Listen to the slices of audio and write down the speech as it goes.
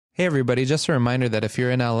Hey everybody, just a reminder that if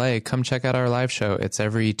you're in LA, come check out our live show. It's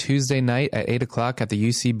every Tuesday night at 8 o'clock at the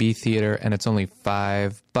UCB Theater, and it's only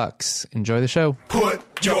 $5. Enjoy the show.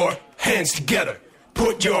 Put your hands together.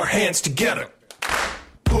 Put your hands together.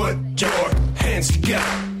 Put your hands together.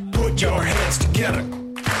 Put your hands together.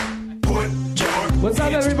 Put your What's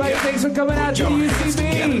up, everybody? Thanks for coming out to the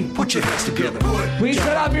UCB. Put your hands together. Please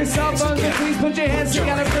shut off your cell phones and please put your hands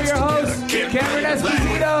together for your host, Cameron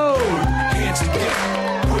Esposito. Hands together.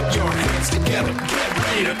 Put your hands together. Get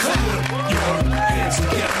ready to clap. Put your hands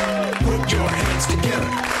together. Put your hands together.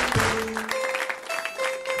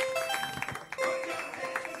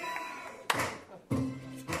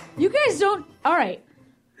 You guys don't... All right.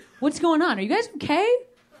 What's going on? Are you guys okay?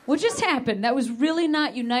 What just happened? That was really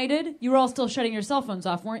not united. You were all still shutting your cell phones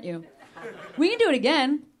off, weren't you? We can do it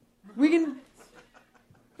again. We can...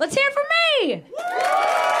 Let's hear it for me! Okay.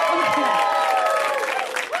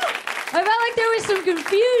 I felt like there was some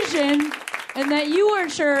confusion and that you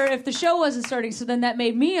weren't sure if the show wasn't starting, so then that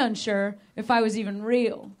made me unsure if I was even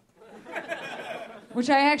real. Which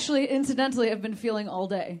I actually, incidentally, have been feeling all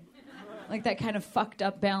day. Like that kind of fucked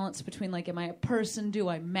up balance between, like, am I a person? Do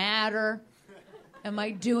I matter? Am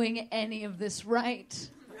I doing any of this right?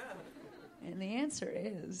 And the answer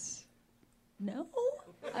is no.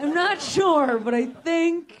 I'm not sure, but I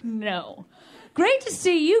think no. Great to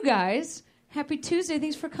see you guys. Happy Tuesday.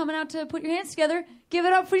 Thanks for coming out to put your hands together. Give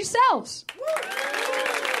it up for yourselves.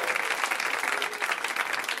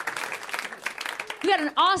 We got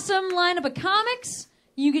an awesome lineup of comics.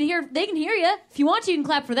 You can hear, they can hear you. If you want to, you can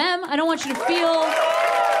clap for them. I don't want you to feel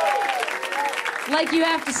like you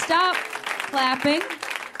have to stop clapping.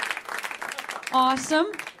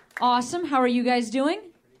 Awesome. Awesome. How are you guys doing?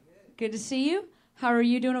 Good to see you. How are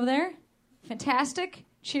you doing over there? Fantastic.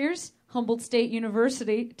 Cheers. Humboldt State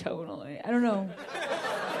University. Totally. I don't know.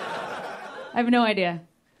 I have no idea.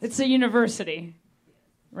 It's a university.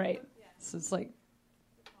 Right. So it's like,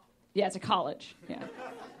 yeah, it's a college. Yeah.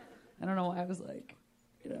 I don't know why I was like,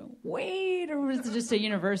 you know, wait, or was it just a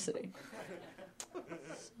university? So.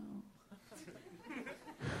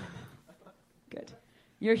 Good.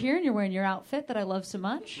 You're here and you're wearing your outfit that I love so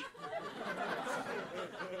much.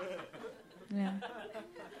 Yeah.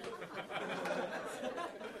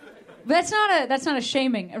 But that's not a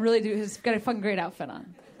shaming. I really do. He's got a fucking great outfit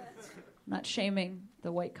on. I'm not shaming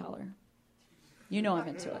the white collar. You know I'm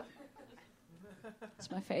into it. It's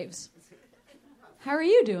my faves. How are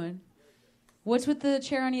you doing? What's with the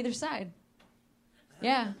chair on either side?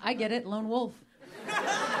 Yeah, I get it. Lone wolf.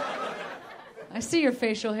 I see your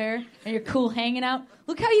facial hair and your cool hanging out.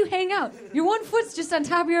 Look how you hang out. Your one foot's just on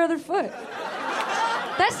top of your other foot.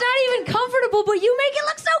 That's not even comfortable, but you make it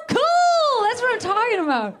look so cool. That's what I'm talking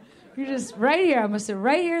about. You're just right here. I'm going to sit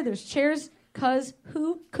right here. There's chairs, because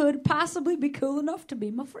who could possibly be cool enough to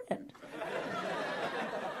be my friend?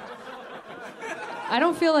 I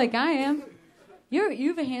don't feel like I am. You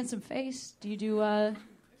have a handsome face. Do you do a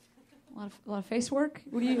lot of face work?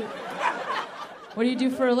 What do you do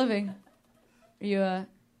for a living? Are you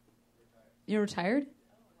you're retired?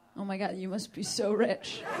 Oh my God, you must be so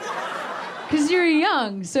rich. Because you're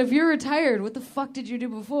young. So if you're retired, what the fuck did you do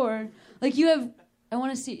before? Like you have. I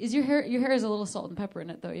want to see. Is your hair has a little salt and pepper in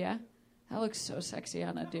it though? Yeah. That looks so sexy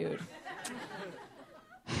on a dude.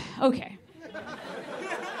 Okay.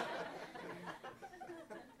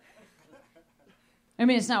 I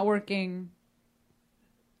mean, it's not working.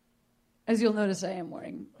 As you'll notice, I am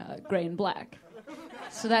wearing gray and black.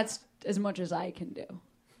 So that's as much as I can do.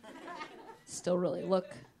 Still really look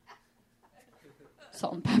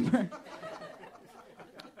salt and pepper.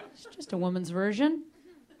 It's just a woman's version.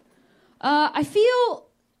 I feel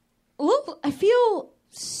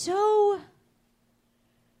so...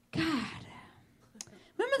 God.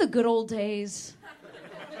 Remember the good old days?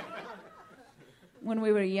 When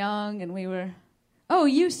we were young and we were... Oh,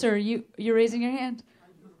 you, sir, you're raising your hand.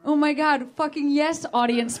 Oh my God, fucking yes,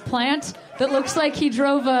 audience plant that looks like he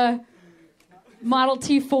drove a Model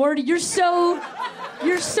T Ford. You're so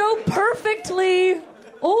perfectly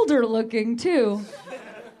older looking too.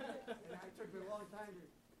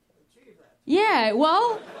 Yeah,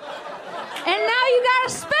 well, and now you gotta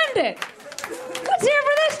spend it. Let's hear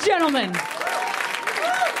for this gentleman.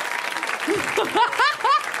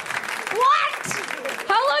 What?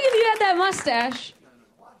 How long have you had that mustache?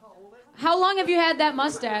 How long have you had that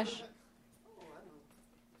mustache?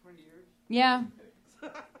 20 years. Yeah. A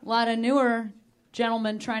lot of newer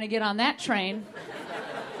gentlemen trying to get on that train.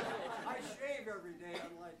 I shave every day,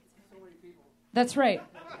 unlike so many people. That's right.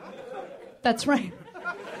 That's right.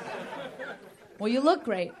 Well, you look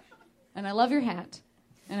great. And I love your hat.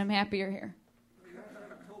 And I'm happy you're here.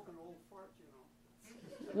 Token old fart, you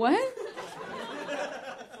know. What? It's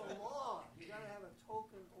a law. You gotta have a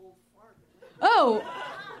token old fart. Oh,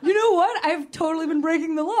 you know what? I've totally been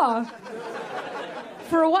breaking the law.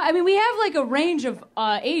 For a while. I mean, we have like a range of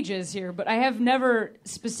ages here, but I have never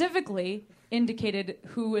specifically indicated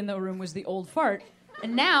who in the room was the old fart.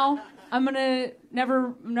 And now I'm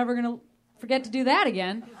never gonna forget to do that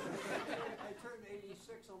again. I turned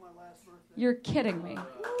 86 on my last birthday. You're kidding me.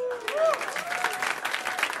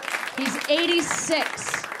 He's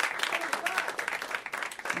 86.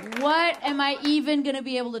 What am I even going to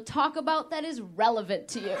be able to talk about that is relevant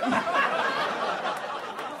to you?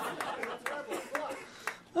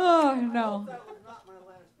 Oh, no. That was not my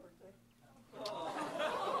last birthday.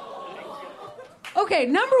 Okay,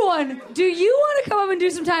 number one, do you want to come up and do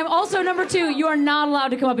some time? Also, number two, you are not allowed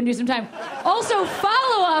to come up and do some time. Also,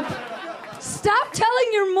 follow up, stop telling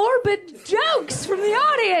your morbid jokes from the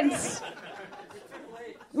audience.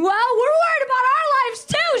 Well, we're worried about our lives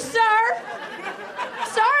too, sir.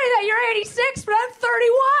 Sorry that you're 86, but I'm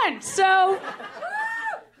 31, so...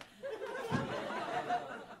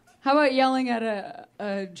 How about yelling at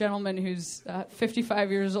a gentleman who's 55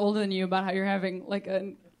 years older than you about how you're having, like,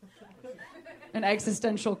 an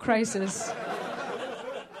existential crisis?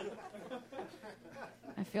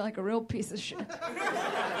 I feel like a real piece of shit.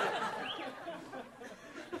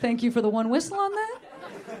 Thank you for the one whistle on that.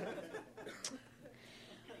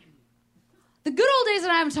 The good old days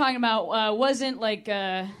that I'm talking about wasn't like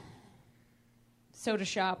soda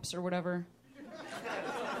shops or whatever.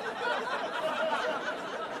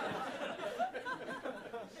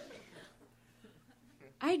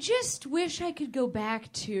 I just wish I could go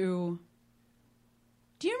back to...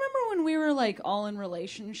 Do you remember when we were like all in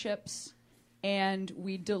relationships and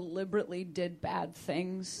we deliberately did bad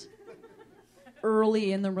things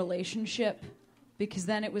early in the relationship? Because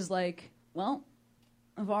then it was like, well,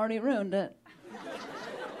 I've already ruined it.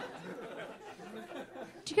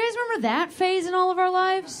 Do you guys remember that phase in all of our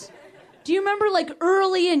lives? Do you remember like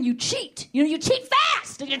early and you cheat? You know, you cheat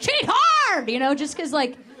fast and you cheat hard, you know, just because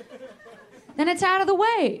like, then it's out of the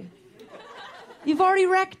way. You've already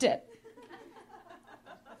wrecked it.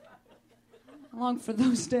 I long for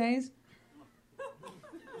those days.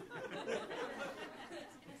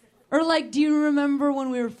 Or like, do you remember when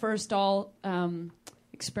we were first all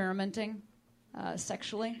experimenting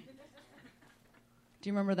sexually? Do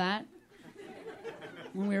you remember that?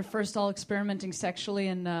 When we were first all experimenting sexually,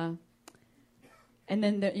 and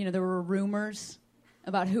then there were rumors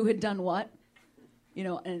about who had done what, you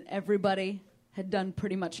know, and everybody had done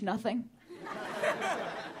pretty much nothing.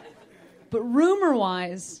 But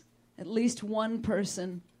rumor-wise, at least one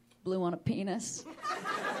person blew on a penis.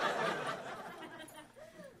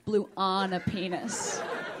 Blew on a penis.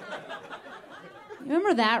 You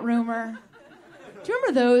remember that rumor? Do you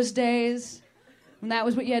remember those days when that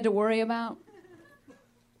was what you had to worry about?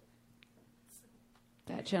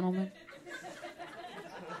 That gentleman.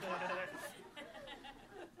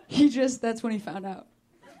 That's when he found out.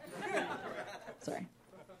 Sorry.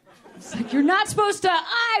 It's like, you're not supposed to,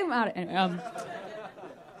 I'm out. Anyway,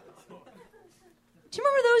 do you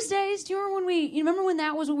remember those days? Do you remember when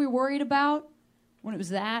that was what we were worried about? When it was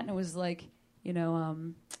that, and it was like, you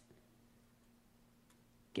know,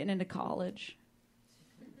 getting into college.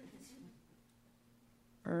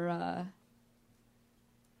 Or,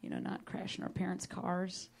 not crashing our parents'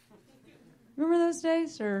 cars. Remember those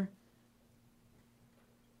days? Or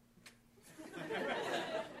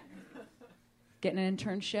getting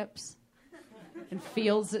internships in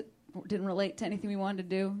fields that didn't relate to anything we wanted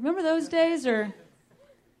to do. Remember those days? Or,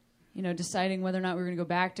 deciding whether or not we were going to go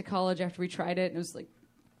back to college after we tried it. And it was, like,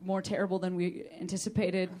 more terrible than we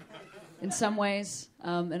anticipated in some ways.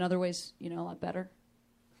 In other ways, a lot better.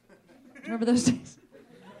 Do you remember those days?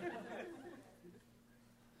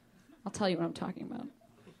 I'll tell you what I'm talking about.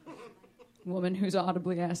 Woman who's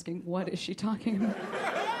audibly asking, what is she talking about?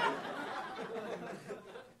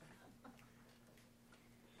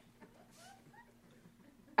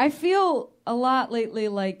 I feel a lot lately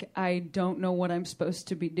like I don't know what I'm supposed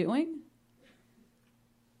to be doing.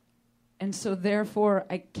 And so therefore,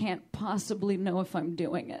 I can't possibly know if I'm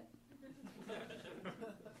doing it.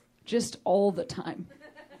 Just all the time.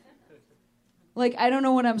 Like, I don't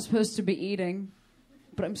know what I'm supposed to be eating,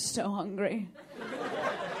 but I'm so hungry.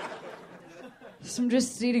 So I'm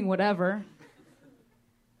just eating whatever.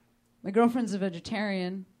 My girlfriend's a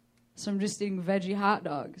vegetarian, so I'm just eating veggie hot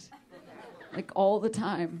dogs. Like, all the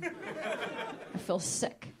time. I feel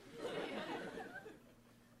sick.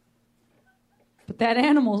 But that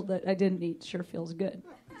animal that I didn't eat sure feels good.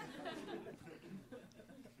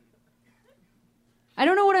 I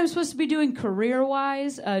don't know what I'm supposed to be doing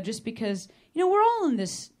career-wise, just because, we're all in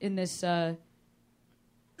this,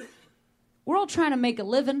 we're all trying to make a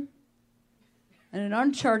living in an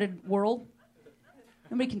uncharted world.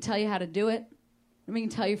 Nobody can tell you how to do it. Nobody can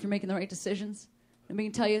tell you if you're making the right decisions. Nobody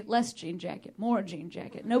can tell you less jean jacket, more jean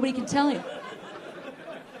jacket. Nobody can tell you.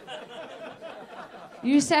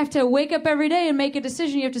 You just have to wake up every day and make a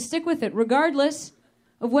decision. You have to stick with it, regardless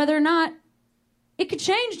of whether or not it could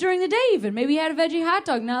change during the day even. Maybe you had a veggie hot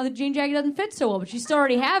dog. Now the jean jacket doesn't fit so well, but you still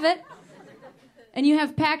already have it. And you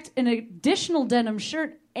have packed an additional denim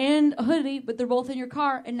shirt and a hoodie, but they're both in your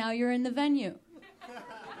car, and now you're in the venue.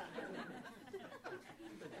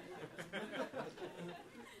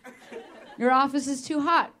 Your office is too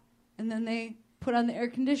hot, and then they put on the air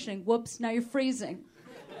conditioning. Whoops, now you're freezing.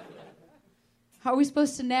 How are we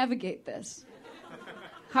supposed to navigate this?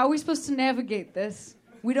 How are we supposed to navigate this?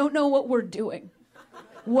 We don't know what we're doing.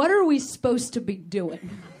 What are we supposed to be doing?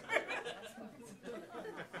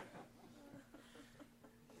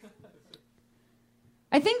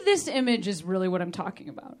 I think this image is really what I'm talking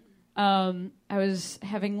about. I was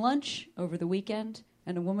having lunch over the weekend,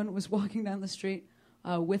 and a woman was walking down the street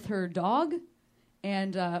with her dog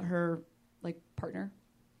and her partner.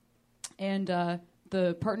 And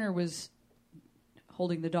the partner was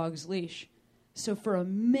holding the dog's leash. So for a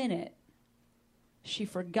minute, she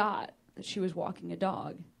forgot that she was walking a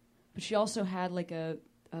dog. But she also had a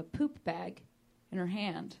poop bag in her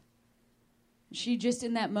hand. She just,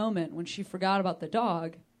 in that moment, when she forgot about the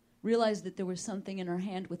dog, realized that there was something in her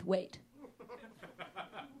hand with weight.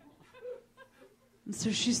 And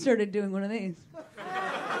so she started doing one of these.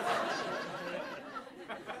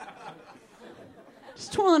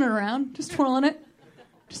 Just twirling it around. Just twirling it.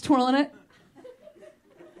 Just twirling it.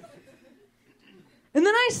 And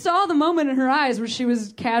then I saw the moment in her eyes where she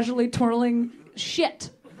was casually twirling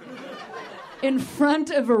shit in front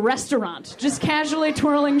of a restaurant. Just casually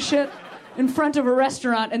twirling shit in front of a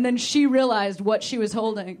restaurant, and then she realized what she was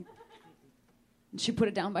holding. And she put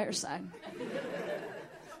it down by her side.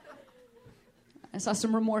 I saw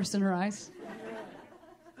some remorse in her eyes.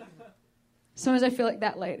 Sometimes I feel like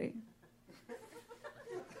that lady. I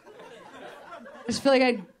just feel like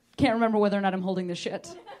I can't remember whether or not I'm holding the shit.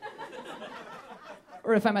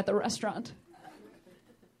 Or if I'm at the restaurant.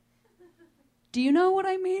 Do you know what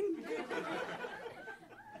I mean?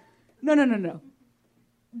 No.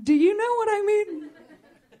 Do you know what I mean?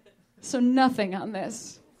 So nothing on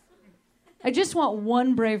this. I just want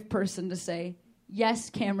one brave person to say, yes,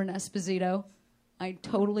 Cameron Esposito, I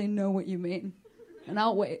totally know what you mean. And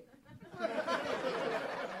I'll wait.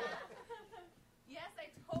 Yes, I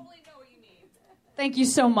totally know what you mean. Thank you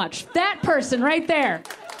so much. That person right there.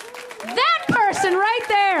 That person right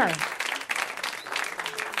there.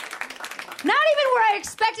 Not even where I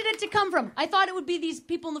expected it to come from. I thought it would be these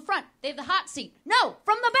people in the front. They have the hot seat. No,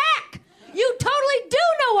 from the back. You totally do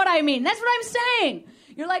know what I mean. That's what I'm saying.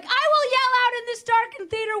 You're like, I will yell out in this darkened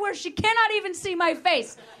theater where she cannot even see my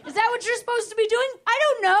face. Is that what you're supposed to be doing? I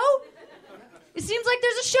don't know. It seems like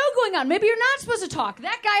there's a show going on. Maybe you're not supposed to talk.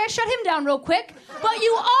 That guy, I shut him down real quick. But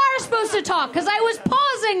you are supposed to talk because I was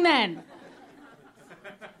pausing then.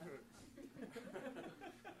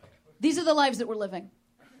 These are the lives that we're living.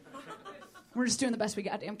 We're just doing the best we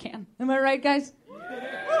goddamn can. Am I right, guys?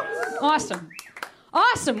 Awesome.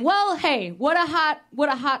 Awesome. Well, hey, what a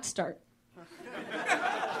hot start.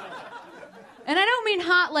 And I don't mean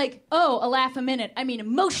hot like, oh, a laugh a minute. I mean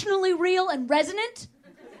emotionally real and resonant.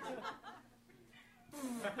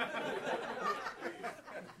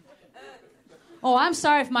 Oh, I'm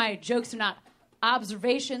sorry if my jokes are not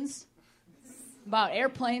observations about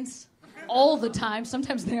airplanes all the time.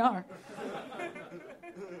 Sometimes they are.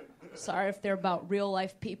 Sorry if they're about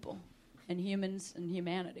real-life people and humans and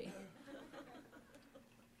humanity.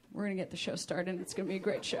 We're going to get the show started. It's going to be a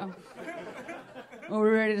great show. Are we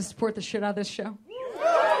ready to support the shit out of this show?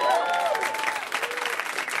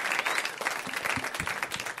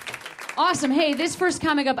 Awesome. Hey, this first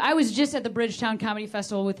comic up, I was just at the Bridgetown Comedy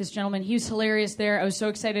Festival with this gentleman. He was hilarious there. I was so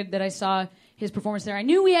excited that I saw his performance there. I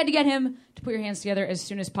knew we had to get him to put your hands together as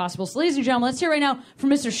soon as possible. So, ladies and gentlemen, let's hear right now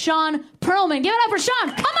from Mr. Sean Perlman. Give it up for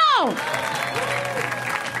Sean. Come on!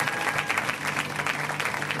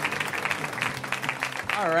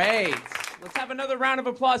 All right. Let's have another round of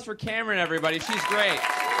applause for Cameron, everybody. She's great.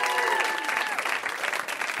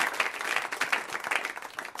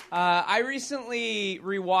 I recently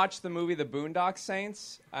rewatched the movie The Boondock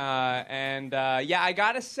Saints, and I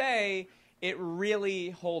gotta say, it really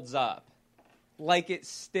holds up. Like it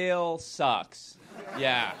still sucks.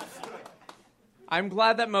 Yeah. I'm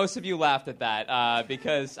glad that most of you laughed at that,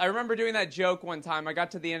 because I remember doing that joke one time. I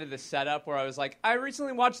got to the end of the setup where I was like, I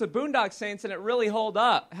recently watched The Boondock Saints, and it really held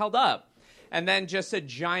up. and then just a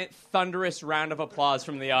giant thunderous round of applause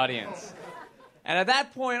from the audience. And at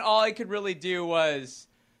that point, all I could really do was,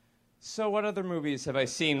 so what other movies have I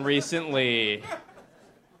seen recently?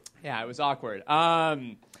 Yeah, it was awkward.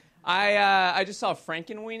 I just saw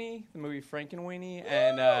Frankenweenie, the movie Frankenweenie,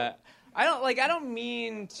 and I don't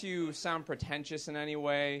mean to sound pretentious in any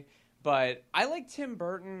way, but I liked Tim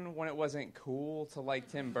Burton when it wasn't cool to like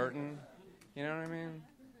Tim Burton. You know what I mean?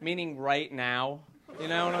 Meaning right now. You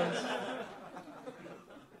know what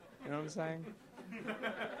I'm saying?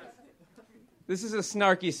 This is a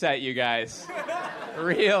snarky set, you guys.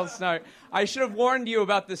 Real snark. I should have warned you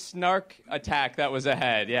about the snark attack that was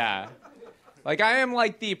ahead, yeah. Like, I am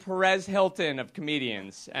like the Perez Hilton of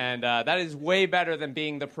comedians, and that is way better than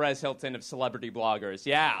being the Perez Hilton of celebrity bloggers.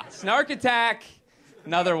 Yeah, snark attack,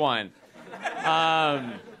 another one.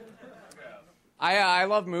 I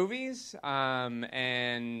love movies,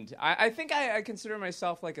 and I think I consider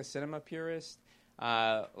myself like a cinema purist.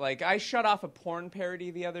 Like, I shut off a porn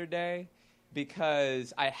parody the other day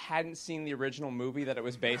because I hadn't seen the original movie that it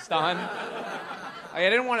was based on. I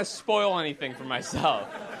didn't want to spoil anything for myself.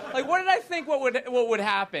 Like, what did I think what would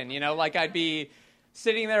happen? You know, like, I'd be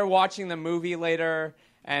sitting there watching the movie later,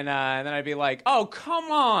 and then I'd be like, oh,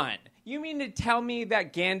 come on. You mean to tell me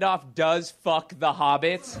that Gandalf does fuck the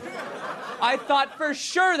Hobbit? I thought for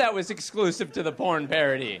sure that was exclusive to the porn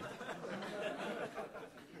parody.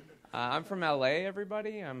 I'm from LA,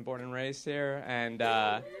 everybody. I'm born and raised here. And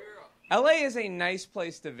LA is a nice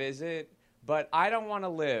place to visit, but I don't want to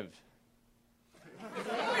live.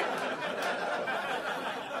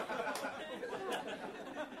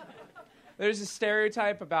 There's a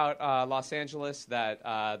stereotype about Los Angeles that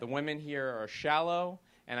the women here are shallow,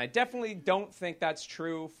 and I definitely don't think that's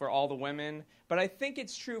true for all the women, but I think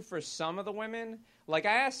it's true for some of the women. Like,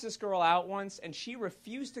 I asked this girl out once, and she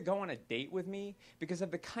refused to go on a date with me because of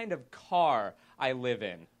the kind of car I live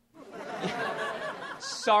in.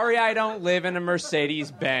 Sorry I don't live in a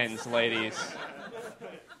Mercedes-Benz, ladies.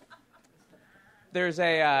 There's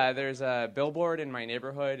a billboard in my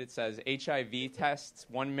neighborhood. It says HIV tests,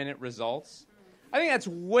 1-minute results. I think that's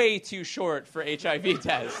way too short for HIV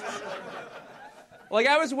tests. Like,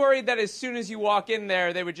 I was worried that as soon as you walk in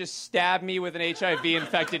there, they would just stab me with an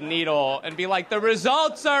HIV-infected needle and be like, the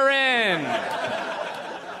results are in!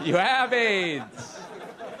 You have AIDS.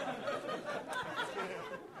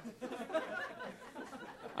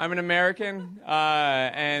 I'm an American,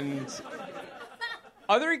 and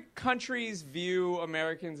other countries view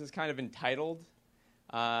Americans as kind of entitled.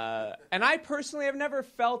 And I personally have never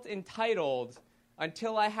felt entitled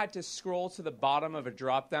until I had to scroll to the bottom of a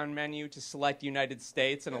drop-down menu to select United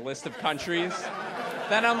States in a list of countries.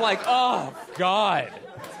 Then I'm like, oh, God.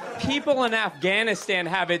 People in Afghanistan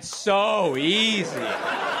have it so easy.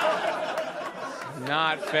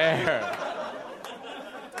 Not fair.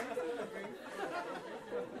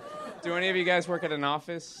 Do any of you guys work at an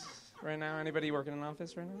office right now? Anybody work in an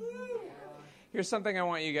office right now? Here's something I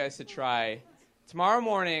want you guys to try. Tomorrow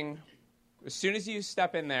morning, as soon as you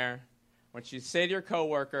step in there, I want you to say to your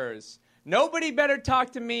coworkers, nobody better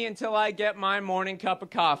talk to me until I get my morning cup of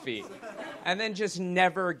coffee. And then just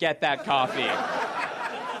never get that coffee.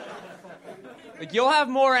 Like, you'll have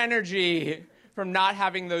more energy from not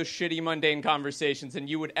having those shitty, mundane conversations than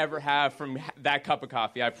you would ever have from that cup of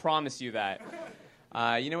coffee. I promise you that.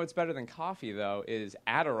 You know what's better than coffee, though, is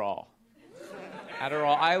Adderall.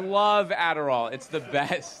 Adderall. I love Adderall. It's the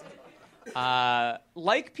best.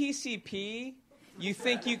 Like PCP, you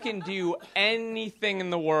think you can do anything in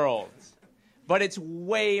the world, but it's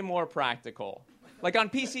way more practical. Like on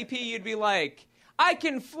PCP, you'd be like, I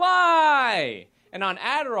can fly! And on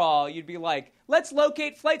Adderall, you'd be like, let's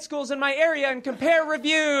locate flight schools in my area and compare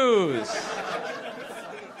reviews.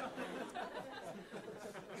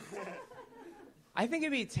 I think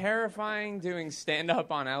it'd be terrifying doing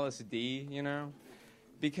stand-up on LSD, you know?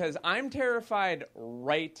 Because I'm terrified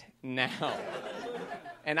right now.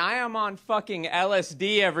 And I am on fucking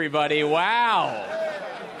LSD, everybody. Wow.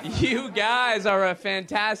 You guys are a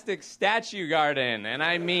fantastic statue garden, and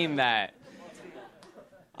I mean that.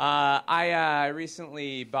 I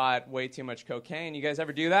recently bought way too much cocaine. You guys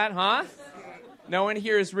ever do that, huh? No one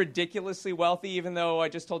here is ridiculously wealthy, even though I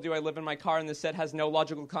just told you I live in my car and this set has no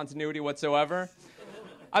logical continuity whatsoever.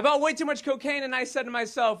 I bought way too much cocaine, and I said to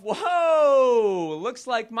myself, whoa, looks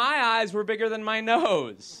like my eyes were bigger than my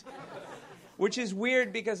nose. Which is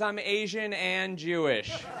weird because I'm Asian and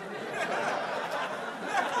Jewish.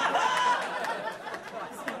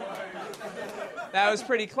 That was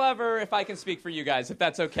pretty clever, if I can speak for you guys. If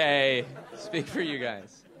that's okay, speak for you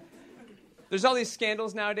guys. There's all these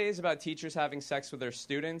scandals nowadays about teachers having sex with their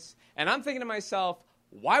students, and I'm thinking to myself,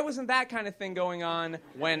 why wasn't that kind of thing going on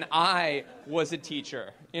when I was a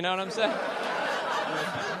teacher? You know what I'm saying?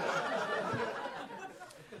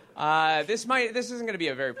 This isn't going to be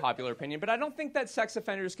a very popular opinion, but I don't think that sex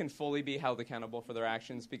offenders can fully be held accountable for their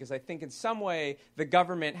actions, because I think in some way the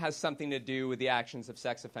government has something to do with the actions of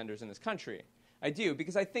sex offenders in this country. I do,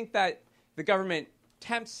 because I think that the government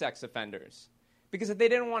tempts sex offenders. Because if they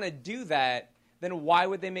didn't want to do that, then why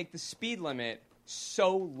would they make the speed limit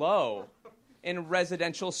so low in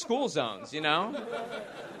residential school zones, you know?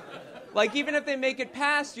 Like, even if they make it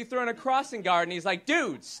past, you throw in a crossing guard, and he's like,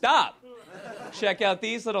 dude, stop. Check out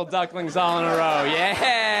these little ducklings all in a row.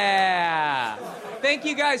 Yeah! Thank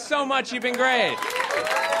you guys so much. You've been great.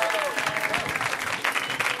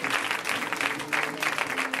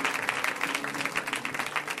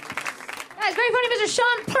 That's very funny, Mr.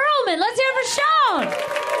 Sean Perlman. Let's hear it for Sean.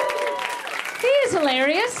 He's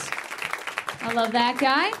hilarious. I love that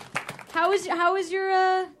guy. How is your,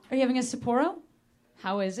 are you having a Sapporo?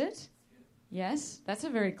 How is it? Yes, that's a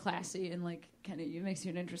very classy and, like, kind of, it makes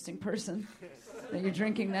you an interesting person that you're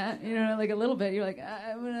drinking that, you know, like a little bit. You're like,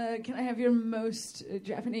 can I have your most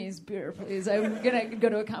Japanese beer, please? I'm gonna go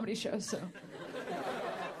to a comedy show, so.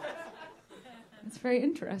 It's very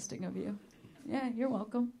interesting of you. Yeah, you're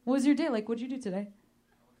welcome. What was your day like? What'd you do today?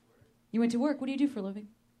 You went to work. What do you do for a living?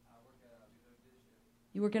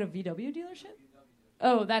 You work at a VW dealership?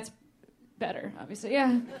 Oh, that's better, obviously.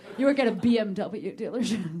 Yeah. You work at a BMW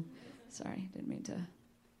dealership. Sorry, didn't mean to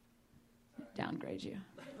downgrade you.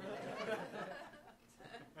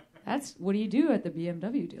 What do you do at the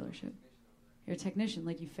BMW dealership? You're a technician,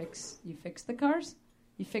 like you fix the cars?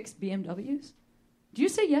 You fix BMWs? Do you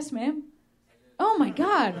say yes, ma'am? Oh my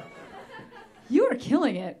God. You are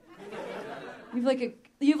killing it. You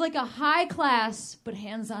have like a high class but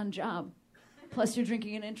hands-on job. Plus you're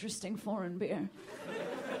drinking an interesting foreign beer.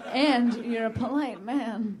 And you're a polite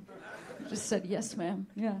man. You just said yes, ma'am.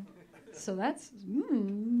 Yeah. So that's...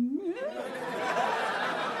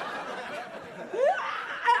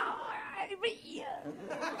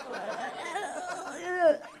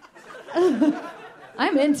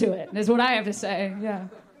 I'm into it, is what I have to say. Yeah.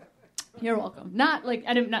 You're welcome. Not like,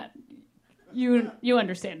 you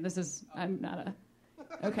understand. I'm not a...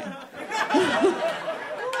 Okay.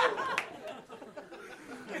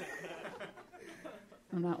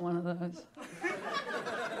 I'm not one of those.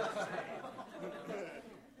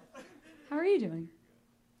 How are you doing?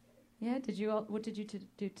 Yeah, what did you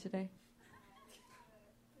do today?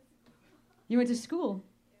 You went to school.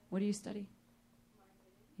 What do you study?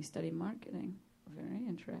 You study marketing. Very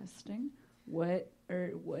interesting. What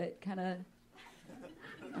kind of...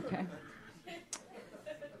 Okay.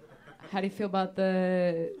 How do you feel about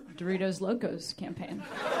the Doritos Locos campaign?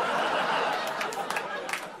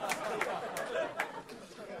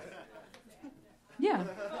 Yeah.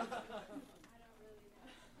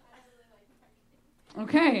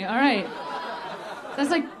 Okay, all right. That's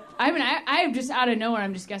like, I'm just out of nowhere,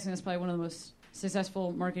 I'm just guessing that's probably one of the most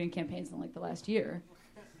successful marketing campaigns in like the last year.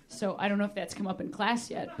 So I don't know if that's come up in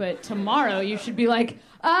class yet, but tomorrow you should be like,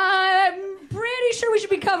 I'm pretty sure we should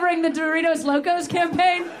be covering the Doritos Locos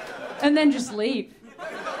campaign, and then just leave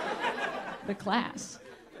the class,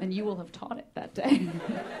 and you will have taught it that day.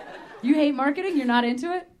 You hate marketing? You're not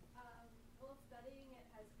into it? Well, studying it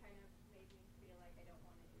has kind of made me feel like I don't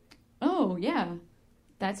want to do it. Oh, yeah.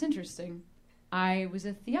 That's interesting. I was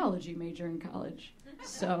a theology major in college,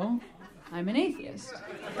 so I'm an atheist.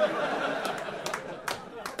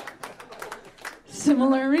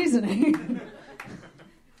 Similar reasoning.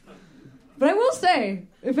 But I will say,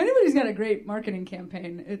 if anybody's got a great marketing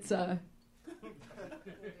campaign, it's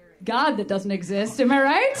God that doesn't exist. Am I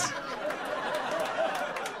right?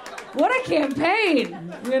 What a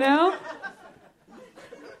campaign, you know?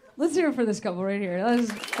 Let's hear it for this couple right here.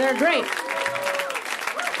 They're great.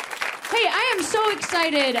 Hey, I am so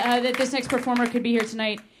excited that this next performer could be here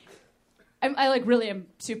tonight. I really am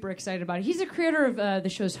super excited about it. He's the creator of the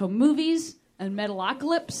shows Home Movies and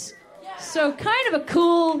Metalocalypse. Yeah. So kind of a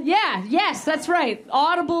cool, yes, that's right.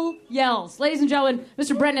 Audible yells. Ladies and gentlemen,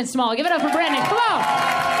 Mr. Brendan Small. Give it up for Brendan. Come on.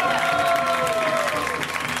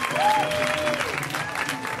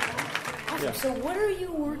 Awesome. So what are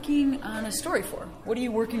you working on a story for? What are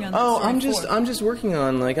you working on? I'm just working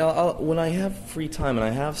on, like, I'll when I have free time and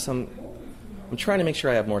I have some. I'm trying to make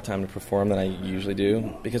sure I have more time to perform than I usually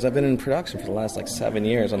do, because I've been in production for the last 7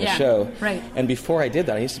 years on the show. Right. And before I did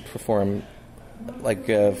that, I used to perform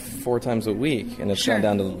 4 times a week, and it's gone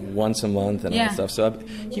down to once a month and all that stuff. So I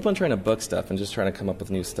keep on trying to book stuff and just trying to come up with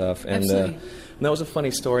new stuff. And, and that was a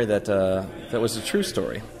funny story that was a true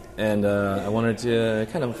story. And I wanted to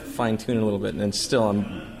kind of fine-tune it a little bit, and still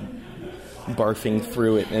I'm barfing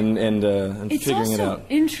through it and It's figuring it also out.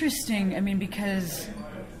 interesting. I mean, because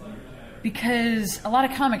a lot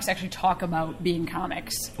of comics actually talk about being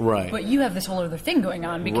comics, Right. But you have this whole other thing going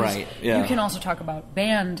on because Right, yeah. you can also talk about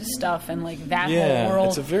band stuff and like that Yeah, whole world.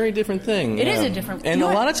 it's a very different thing. It yeah. is a different- and you a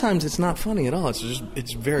know lot what? of times it's not funny at all.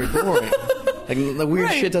 It's very boring. Like the weird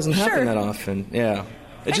Right, shit doesn't happen sure. that often. Yeah,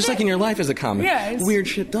 it's just like in your life as a comic. Yeah, it's- weird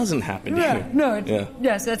shit doesn't happen. Yeah, no, it's, yeah.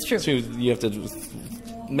 yes, that's true. So you have to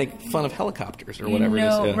make fun of helicopters or whatever it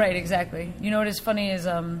is. Yeah. Right, exactly. You know what is funny is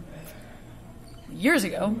years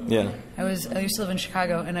ago, Yeah. I used to live in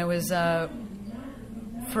Chicago, and I was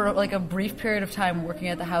for like a brief period of time working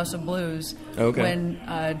at the House of Blues Okay.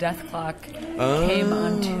 when Death Clock came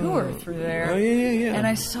on tour through there. Oh, yeah. And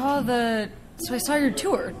I saw your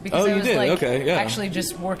tour because Oh, I you was did? like Okay, yeah. actually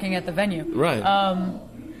just working at the venue. Right.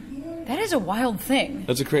 That is a wild thing.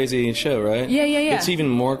 That's a crazy show, right? Yeah. It's even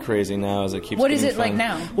more crazy now as it keeps. What is getting it like fun.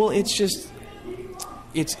 now? Well, it's just.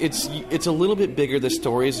 It's a little bit bigger. The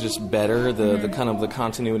story is just better. The kind of the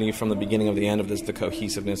continuity from the beginning of the end of this, the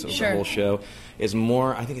cohesiveness of Sure. the whole show is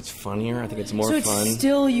more. I think it's funnier. I think it's more So it's fun.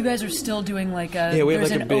 still, you guys are still doing like a. Yeah, we have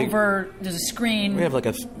there's like a an big- there's a screen. We have like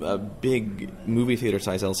a big movie theater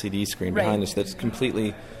size LCD screen Right. behind us that's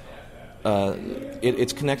completely.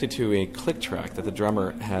 It's connected to a click track that the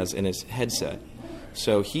drummer has in his headset.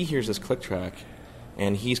 So he hears this click track,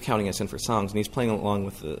 and he's counting us in for songs, and he's playing along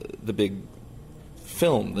with the big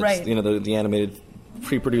film that's Right. the animated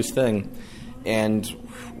pre-produced thing. And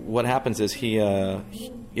what happens is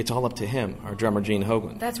it's all up to him, our drummer Gene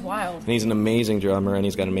Hoagland. That's wild. And he's an amazing drummer, and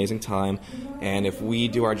he's got amazing time. And if we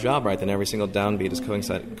do our job right, then every single downbeat is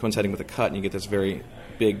coinciding with a cut, and you get this very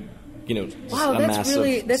big, Wow, a that's massive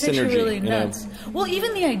really that's synergy. actually really you know? nuts. Well,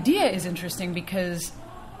 even the idea is interesting because,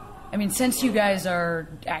 I mean, since you guys are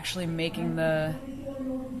actually making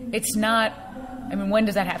it's not. I mean, when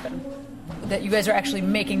does that happen? That you guys are actually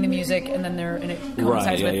making the music, and then it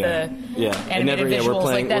coincides with the animated visuals.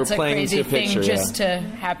 Like that's a crazy thing just to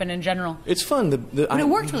happen in general. It's fun. But it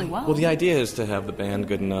worked really well. Well, the idea is to have the band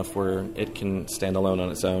good enough where it can stand alone on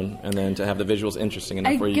its own, and then to have the visuals interesting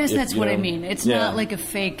enough. I guess that's what I mean. It's not like a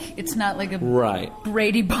fake. It's not like a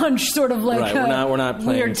Brady Bunch sort of like Right. We're not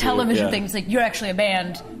playing weird television thing. It's like you're actually a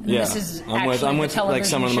band. And This is I'm with a television like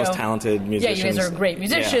some of the most show. talented musicians. Yeah, you guys are great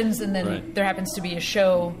musicians, Yeah. and then Right. there happens to be a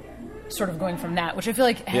show sort of going from that, which I feel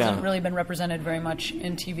like hasn't really been represented very much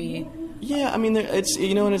in TV. Yeah, I mean, it's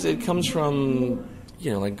it comes from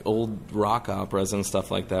like old rock operas and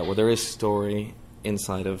stuff like that, where there is story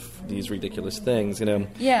inside of these ridiculous things.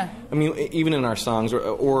 Yeah. I mean, even in our songs,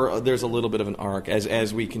 or there's a little bit of an arc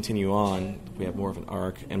as we continue on. We have more of an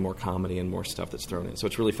arc and more comedy and more stuff that's thrown in. So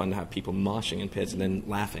it's really fun to have people moshing in pits and then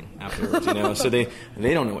laughing afterwards. So they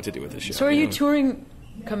don't know what to do with this show. So are you touring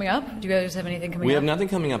coming up? Do you guys have anything coming up? We have nothing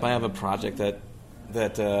coming up. I have a project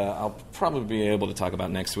that I'll probably be able to talk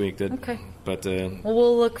about next week. Okay. But well,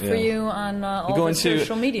 we'll look for you on all the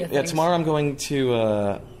social media things. Yeah, tomorrow I'm going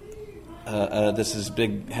to this is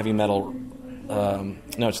big heavy metal. No,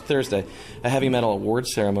 it's Thursday. A heavy metal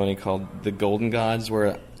awards ceremony called the Golden Gods,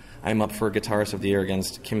 where I'm up for Guitarist of the Year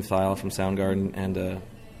against Kim Thayil from Soundgarden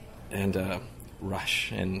and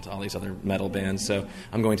Rush and all these other metal bands. So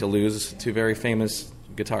I'm going to lose two very famous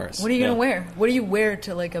guitarists. What are you going to wear? What do you wear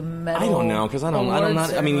to like a metal? I don't know, because I'm not.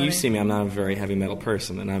 ceremony? I mean, you see me. I'm not a very heavy metal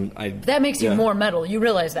person, and That makes you more metal. You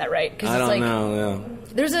realize that, right? Because I don't know.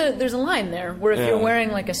 Yeah. There's a line there where if you're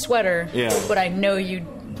wearing like a sweater, but I know you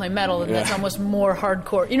play metal, and that's almost more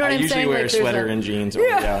hardcore. You know what I'm saying? I usually wear like, a sweater and jeans,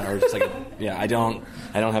 or just like I don't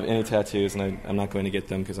have any tattoos, and I'm not going to get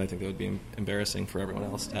them because I think that would be embarrassing for everyone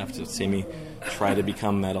else to have to see me try to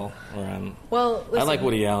become metal. Well, listen, I like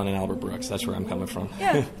Woody Allen and Albert Brooks. That's where I'm coming from.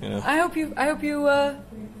 Yeah. I hope you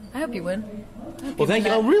win. Well, thank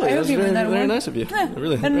you. Oh, really? I That's hope you win that very award. nice of you. Yeah.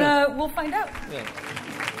 Really. And yeah. we'll find out. Yeah.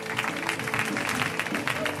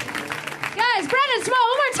 Guys, Brendan Small,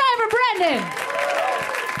 one more time for Brendan.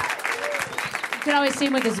 You can always see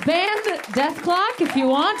him with his band, Death Clock, if you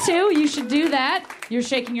want to. You should do that. You're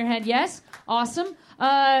shaking your head yes. Awesome.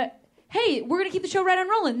 Hey, we're going to keep the show right on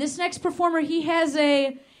rolling. This next performer, he has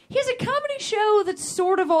a comedy show that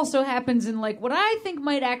sort of also happens in like what I think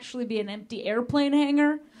might actually be an empty airplane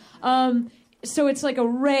hangar. So it's like a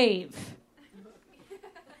rave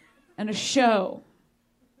and a show.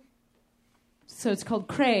 So it's called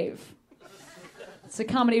Crave. It's a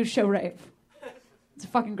comedy show rave. It's a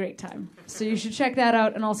fucking great time. So you should check that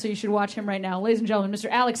out, and also you should watch him right now. Ladies and gentlemen, Mr.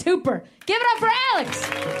 Alex Hooper. Give it up for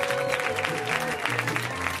Alex!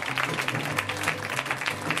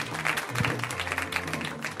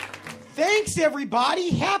 Thanks, everybody.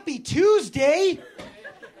 Happy Tuesday.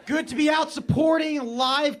 Good to be out supporting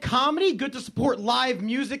live comedy. Good to support live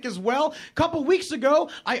music as well. A couple weeks ago,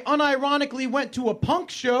 I unironically went to a punk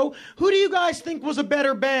show. Who do you guys think was a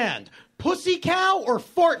better band? Pussy Cow or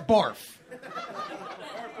Fart Barf?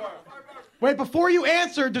 Wait, before you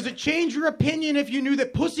answer, does it change your opinion if you knew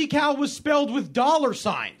that Pussy Cow was spelled with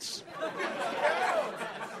 $signs?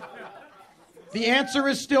 The answer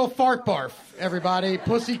is still Fart Barf, everybody.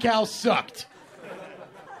 Pussy Cow sucked.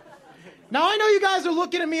 Now, I know you guys are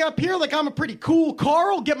looking at me up here like I'm a pretty cool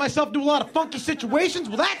Carl, get myself into a lot of funky situations.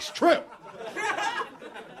 Well, that's true.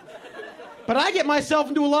 But I get myself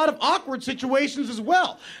into a lot of awkward situations as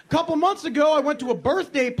well. A couple months ago, I went to a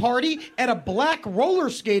birthday party at a black roller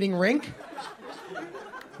skating rink,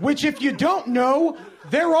 which, if you don't know,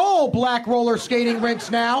 they're all black roller skating rinks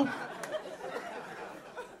now.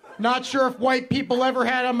 Not sure if white people ever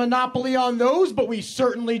had a monopoly on those, but we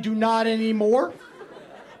certainly do not anymore.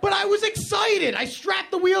 But I was excited. I strapped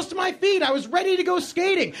the wheels to my feet. I was ready to go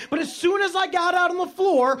skating. But as soon as I got out on the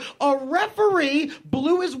floor, a referee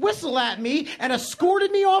blew his whistle at me and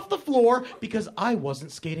escorted me off the floor because I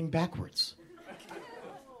wasn't skating backwards.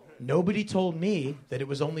 Nobody told me that it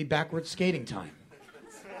was only backwards skating time.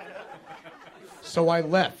 So I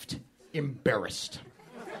left, embarrassed.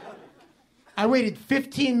 I waited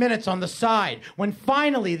 15 minutes on the side when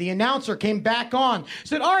finally the announcer came back on.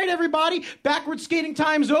 Said, all right, everybody, backward skating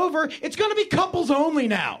time's over. It's going to be couples only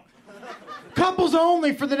now. Couples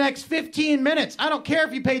only for the next 15 minutes. I don't care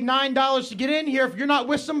if you paid $9 to get in here. If you're not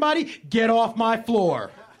with somebody, get off my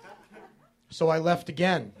floor. So I left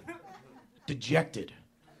again, dejected.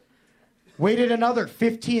 Waited another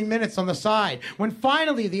 15 minutes on the side when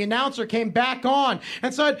finally the announcer came back on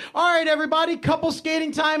and said, all right, everybody, couple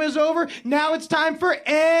skating time is over. Now it's time for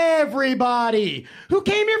everybody who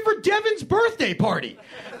came here for Devin's birthday party.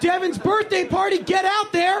 Devin's birthday party, get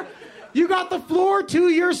out there. You got the floor to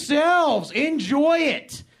yourselves. Enjoy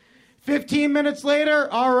it. 15 minutes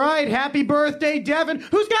later, all right, happy birthday, Devin.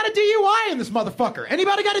 Who's got a DUI in this motherfucker?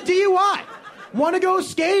 Anybody got a DUI? Want to go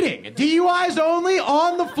skating? DUIs only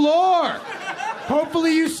on the floor.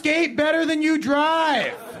 Hopefully you skate better than you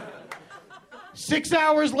drive. 6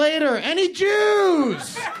 hours later, any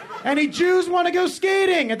Jews? Any Jews want to go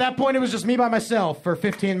skating? At that point, it was just me by myself for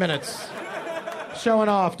 15 minutes. Showing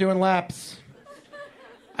off, doing laps.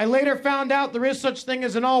 I later found out there is such thing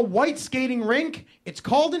as an all-white skating rink. It's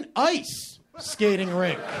called an ice skating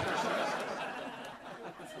rink.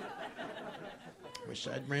 Wish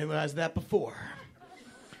I'd realized that before.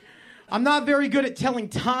 I'm not very good at telling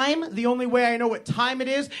time. The only way I know what time it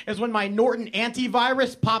is when my Norton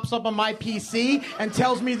antivirus pops up on my PC and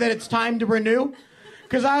tells me that it's time to renew.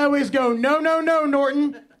 Because I always go, no,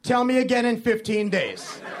 Norton. Tell me again in 15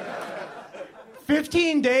 days.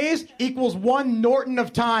 15 days equals 1 Norton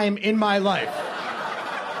of time in my life.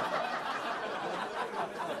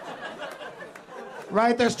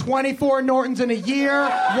 Right? There's 24 Nortons in a year.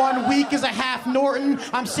 1 week is a half Norton.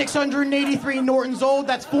 I'm 683 Nortons old.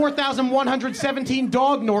 That's 4,117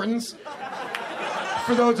 dog Nortons.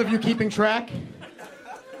 For those of you keeping track.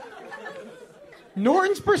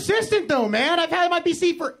 Norton's persistent, though, man. I've had my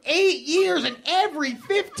PC for 8 years, and every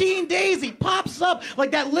 15 days he pops up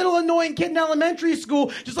like that little annoying kid in elementary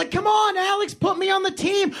school, just like, come on, Alex, put me on the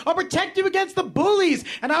team. I'll protect you against the bullies.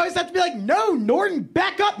 And I always have to be like, no, Norton,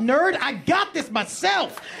 back up, nerd. I got this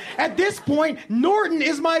myself. At this point, Norton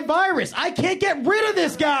is my virus. I can't get rid of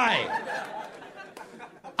this guy.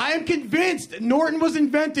 I am convinced Norton was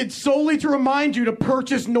invented solely to remind you to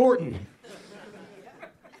purchase Norton.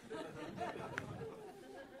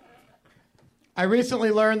 I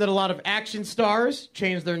recently learned that a lot of action stars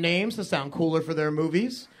changed their names to sound cooler for their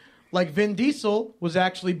movies. Like Vin Diesel was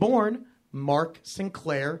actually born Mark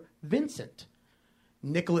Sinclair Vincent.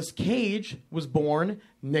 Nicolas Cage was born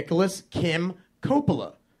Nicholas Kim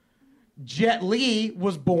Coppola. Jet Li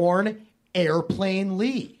was born Airplane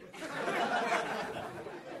Lee.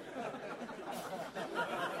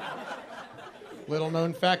 Little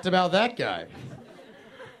known fact about that guy.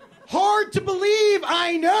 Hard to believe,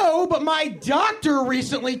 I know, but my doctor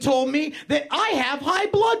recently told me that I have high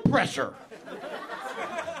blood pressure.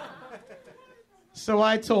 So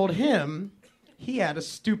I told him he had a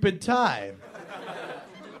stupid tie.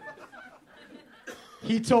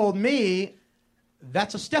 He told me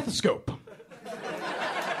that's a stethoscope.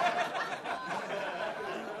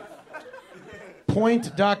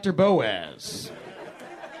 Point Dr. Boaz.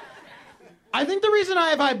 I think the reason I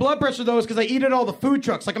have high blood pressure, though, is because I eat at all the food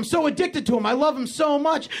trucks. Like, I'm so addicted to them. I love them so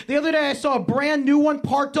much. The other day, I saw a brand new one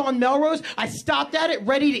parked on Melrose. I stopped at it,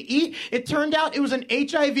 ready to eat. It turned out it was an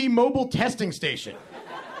HIV mobile testing station.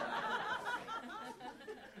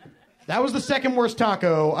 That was the second worst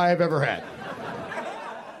taco I have ever had.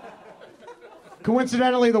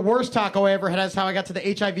 Coincidentally, the worst taco I ever had is how I got to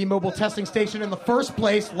the HIV mobile testing station in the first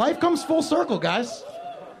place. Life comes full circle, guys.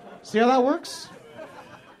 See how that works?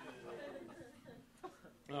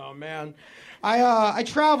 Oh, man. I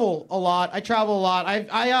travel a lot. I've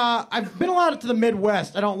been a lot to the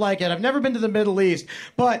Midwest. I don't like it. I've never been to the Middle East.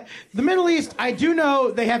 But the Middle East, I do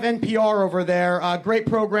know they have NPR over there. Great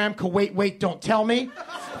program, Kuwait Wait Don't Tell Me.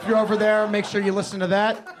 If you're over there, make sure you listen to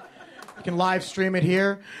that. You can live stream it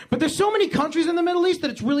here. But there's so many countries in the Middle East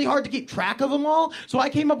that it's really hard to keep track of them all. So I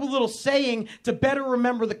came up with a little saying to better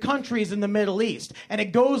remember the countries in the Middle East. And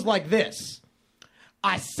it goes like this.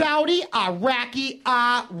 Saudi, Iraqi,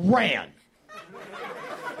 Iran.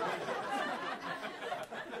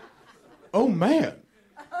 Oh, man.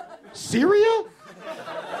 Syria?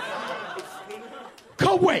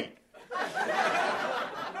 Kuwait.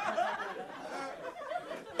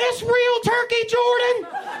 It's real turkey, Jordan.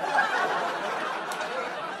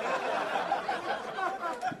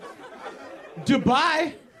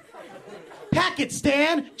 Dubai,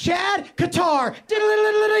 Pakistan, Chad, Qatar.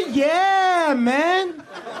 Yeah, man.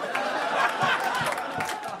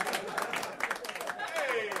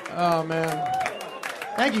 Oh, man.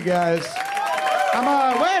 Thank you, guys. Wait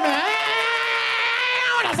a minute.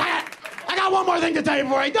 Hold on a second. I got one more thing to tell you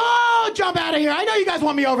before don't jump out of here. I know you guys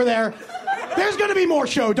want me over there. There's going to be more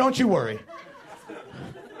show. Don't you worry.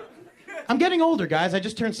 I'm getting older, guys. I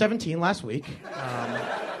just turned 17 last week.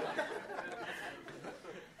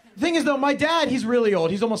 The thing is, though, my dad, he's really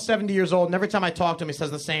old. He's almost 70 years old, and every time I talk to him, he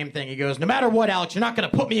says the same thing. He goes, no matter what, Alex, you're not going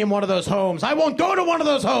to put me in one of those homes. I won't go to one of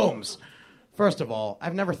those homes. First of all,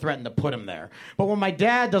 I've never threatened to put him there. But when my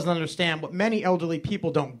dad doesn't understand what many elderly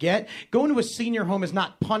people don't get, going to a senior home is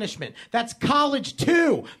not punishment. That's College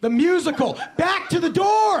 2, the musical. Back to the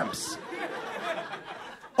dorms.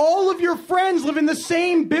 All of your friends live in the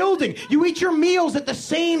same building. You eat your meals at the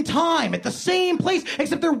same time, at the same place,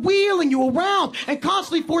 except they're wheeling you around and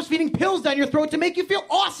constantly force-feeding pills down your throat to make you feel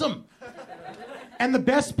awesome. And the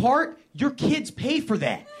best part, your kids pay for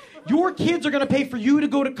that. Your kids are going to pay for you to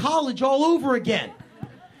go to college all over again.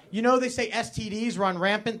 You know, they say STDs run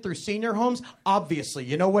rampant through senior homes. Obviously,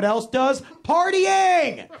 you know what else does?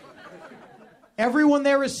 Partying! Everyone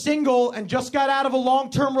there is single and just got out of a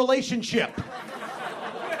long-term relationship.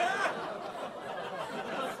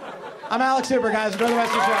 I'm Alex Hooper, guys. Enjoy the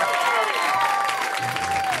rest of the show.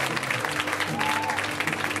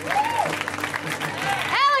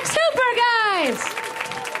 Alex Hooper, guys!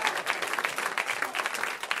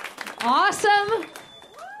 Awesome.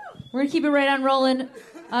 We're going to keep it right on rolling.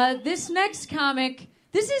 This next comic,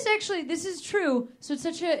 this is true. So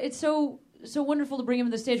it's so wonderful to bring him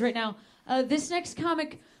to the stage right now. This next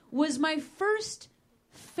comic was my first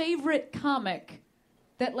favorite comic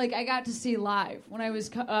that I got to see live when I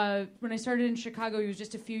started in Chicago. He was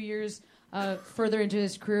just a few years further into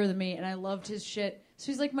his career than me, and I loved his shit. So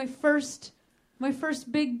he's like my first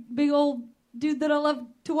big old dude that I love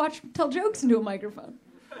to watch tell jokes into a microphone.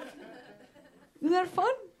 Isn't that fun?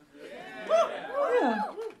 Yeah.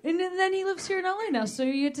 And then he lives here in LA now, so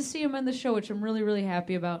you get to see him on the show, which I'm really, really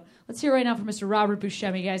happy about. Let's hear right now from Mr. Robert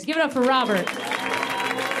Buscemi, guys. Give it up for Robert.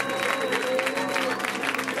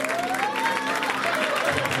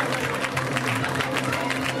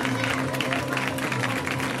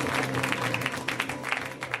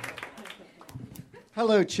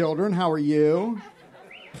 Hello, children. How are you?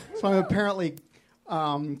 So I'm apparently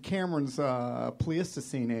Cameron's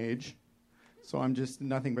Pleistocene age. So I'm just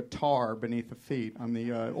nothing but tar beneath the feet. I'm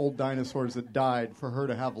the old dinosaurs that died for her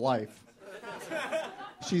to have life.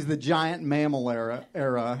 She's the giant mammal era,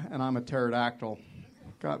 and I'm a pterodactyl.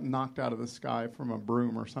 Got knocked out of the sky from a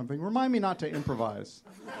broom or something. Remind me not to improvise.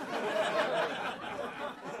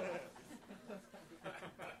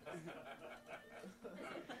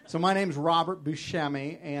 So my name's Robert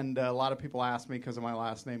Buscemi, and a lot of people ask me because of my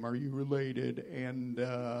last name, are you related? And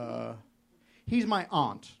he's my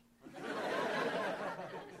aunt.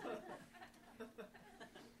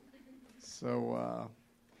 So,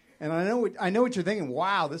 and I know what you're thinking.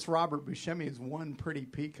 Wow, this Robert Buscemi is one pretty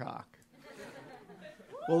peacock.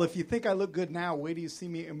 Well, if you think I look good now, wait till you see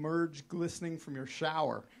me emerge glistening from your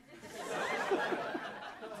shower.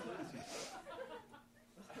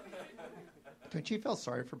 Don't you feel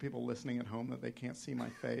sorry for people listening at home that they can't see my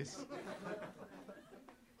face?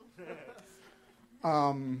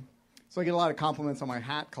 So I get a lot of compliments on my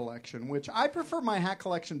hat collection, which I prefer my hat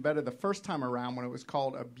collection better the first time around when it was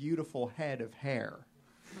called A Beautiful Head of Hair.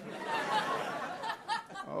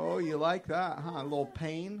 Oh, you like that, huh? A little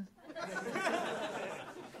pain?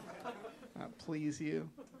 That please you?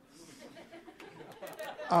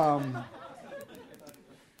 So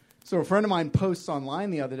a friend of mine posts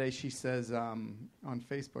online the other day, she says, on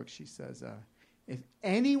Facebook, she says, if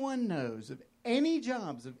anyone knows of any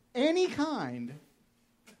jobs of any kind,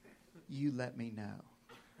 you let me know.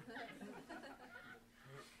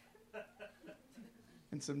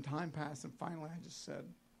 And some time passed, and finally I just said,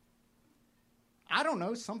 I don't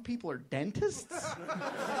know, some people are dentists?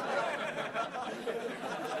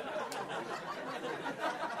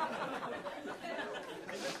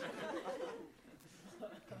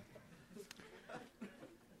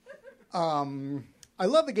 I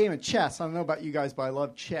love the game of chess. I don't know about you guys, but I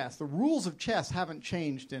love chess. The rules of chess haven't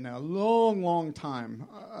changed in a long, long time,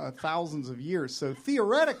 thousands of years. So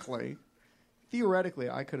theoretically,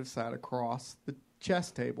 I could have sat across the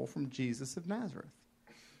chess table from Jesus of Nazareth,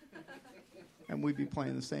 and we'd be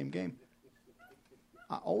playing the same game.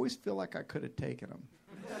 I always feel like I could have taken him,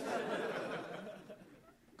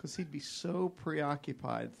 because he'd be so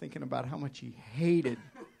preoccupied thinking about how much he hated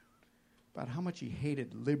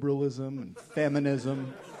liberalism and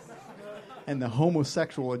feminism and the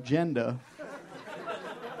homosexual agenda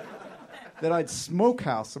that I'd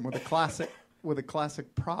smokehouse him with a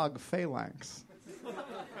classic Prague phalanx.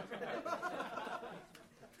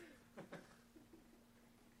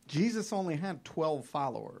 Jesus only had 12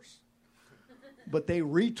 followers, but they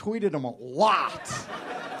retweeted him a lot.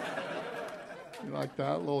 You like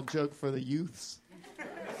that? A little joke for the youths.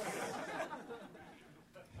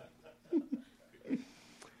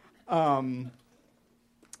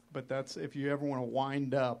 But that's, if you ever want to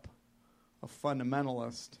wind up a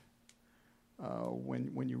fundamentalist,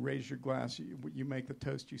 when you raise your glass, you make the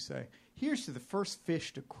toast, you say, here's to the first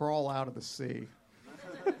fish to crawl out of the sea.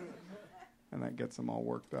 And that gets them all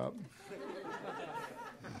worked up.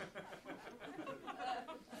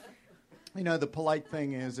 You know, the polite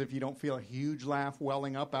thing is, if you don't feel a huge laugh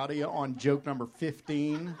welling up out of you on joke number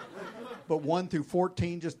 15, but 1 through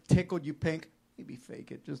 14 just tickled you pink, maybe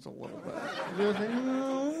fake it just a little bit. Just,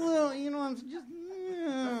 I'm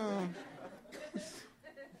just,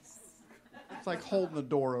 it's like holding the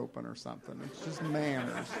door open or something. It's just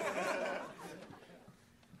manners.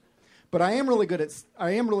 But I am really good at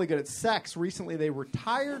sex. Recently, they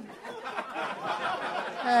retired.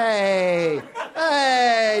 Hey,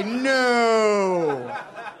 no.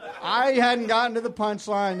 I hadn't gotten to the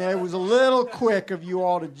punchline. It was a little quick of you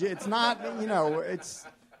all to. It's not, it's.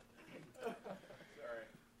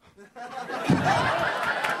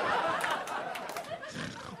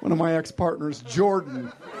 One of my ex-partners,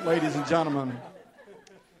 Jordan, ladies and gentlemen.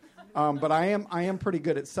 But I am pretty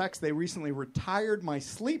good at sex. They recently retired my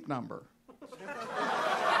sleep number.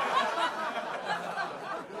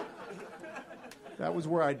 That was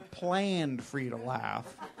where I'd planned for you to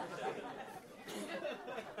laugh.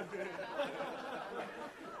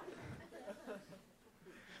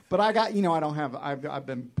 But I got, I've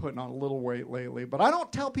been putting on a little weight lately. But I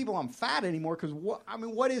don't tell people I'm fat anymore because,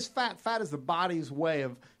 what is fat? Fat is the body's way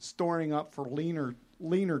of storing up for leaner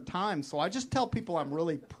time. So I just tell people I'm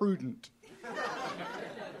really prudent.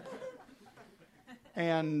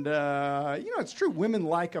 And, it's true. Women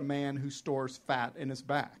like a man who stores fat in his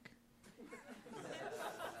back.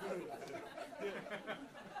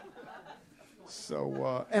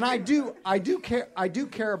 So, and I do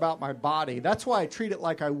care about my body. That's why I treat it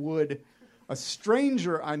like I would a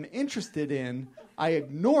stranger I'm interested in. I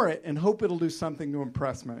ignore it and hope it'll do something to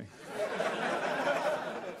impress me.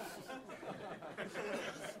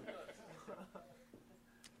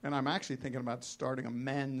 And I'm actually thinking about starting a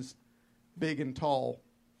men's big and tall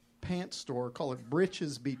pants store. Call it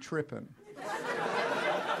Britches Be Trippin'.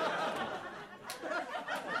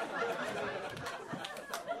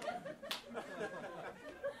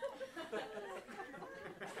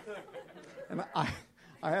 And I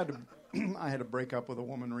had to break up with a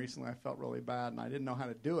woman recently. I felt really bad, and I didn't know how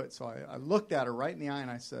to do it. So I looked at her right in the eye,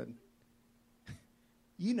 and I said,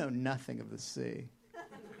 "You know nothing of the sea."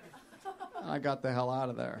 And I got the hell out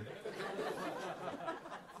of there.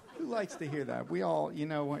 Who likes to hear that? We all, you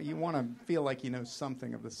want to feel like you know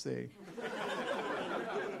something of the sea.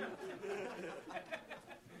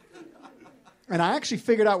 And I actually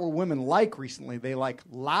figured out what women like recently. They like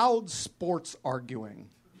loud sports arguing.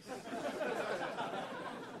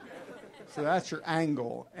 So that's your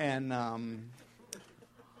angle. And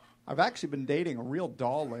I've actually been dating a real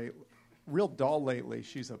doll lately.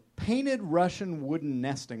 She's a painted Russian wooden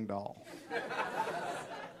nesting doll.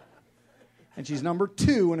 And she's number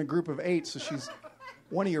 2 in a group of 8, so she's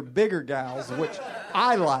one of your bigger gals, which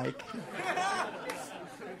I like.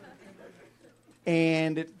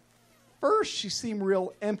 And at first, she seemed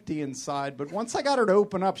real empty inside, but once I got her to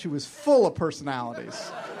open up, she was full of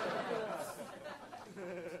personalities.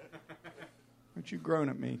 But you groan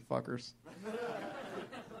at me, fuckers.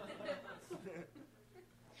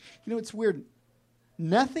 You know, it's weird.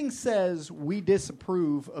 Nothing says we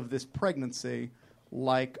disapprove of this pregnancy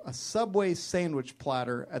like a Subway sandwich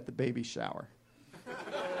platter at the baby shower.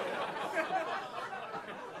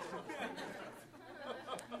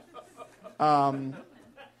 The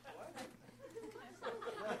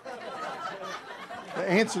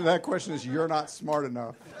answer to that question is you're not smart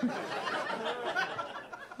enough.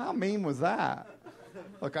 How mean was that?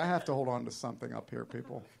 Look, I have to hold on to something up here,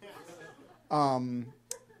 people. All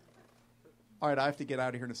right, I have to get out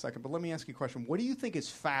of here in a second, but let me ask you a question. What do you think is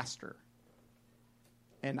faster?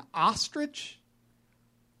 An ostrich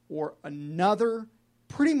or another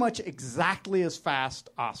pretty much exactly as fast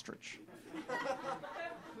ostrich?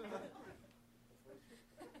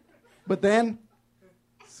 But then,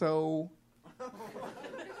 so...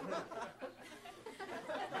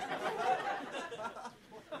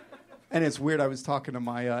 And it's weird, I was talking to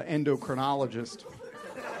my endocrinologist.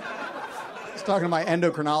 I was talking to my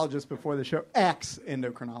endocrinologist before the show,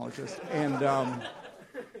 ex-endocrinologist. And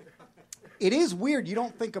it is weird, you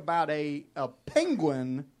don't think about a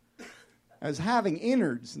penguin as having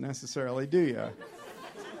innards necessarily, do you?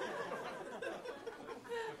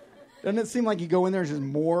 Doesn't it seem like you go in there and just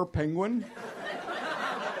more penguin?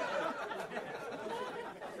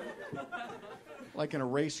 Like an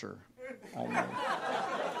eraser, almost.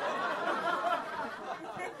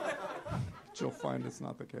 You'll find it's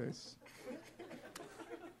not the case.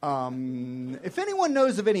 If anyone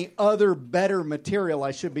knows of any other better material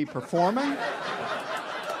I should be performing,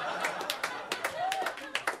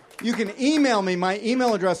 you can email me. My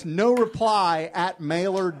email address,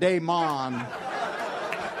 noreply@mailer.demon.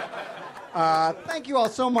 Thank you all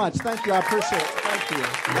so much. Thank you. I appreciate it. Thank you.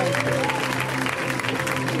 Thank you.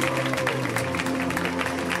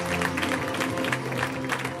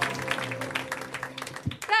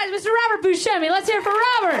 Mr. Robert Buscemi. Let's hear it for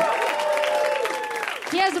Robert.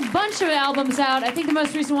 He has a bunch of albums out. I think the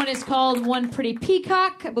most recent one is called One Pretty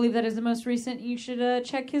Peacock. I believe that is the most recent. You should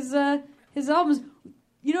check his albums.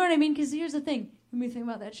 You know what I mean? Because here's the thing. You've been thinking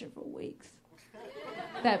about that shit for weeks.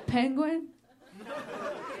 That penguin.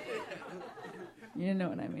 You know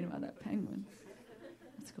what I mean about that penguin.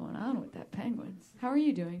 What's going on with that penguin? How are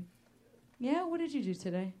you doing? Yeah, what did you do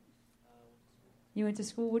today? You went to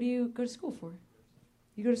school. What do you go to school for?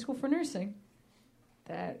 You go to school for nursing.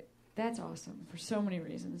 That's awesome for so many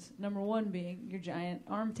reasons. Number one being your giant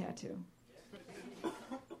arm tattoo.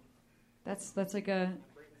 That's like a...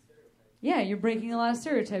 Yeah, you're breaking a lot of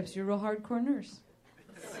stereotypes. You're a real hardcore nurse.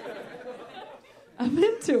 I'm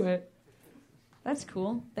into it. That's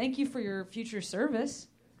cool. Thank you for your future service.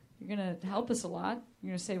 You're going to help us a lot. You're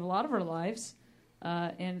going to save a lot of our lives.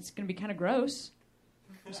 And it's going to be kind of gross.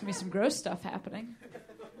 There's going to be some gross stuff happening.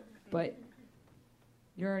 But...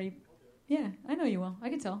 You're already... Yeah, I know you will. I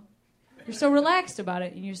can tell. You're so relaxed about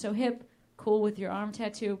it, and you're so hip, cool with your arm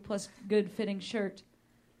tattoo, plus good-fitting shirt.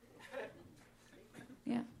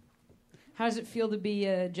 Yeah. How does it feel to be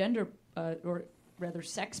a gender, or rather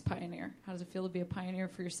sex pioneer? How does it feel to be a pioneer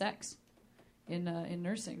for your sex in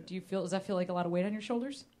nursing? Does that feel like a lot of weight on your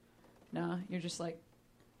shoulders? Nah, you're just like,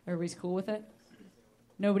 everybody's cool with it?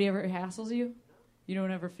 Nobody ever hassles you? You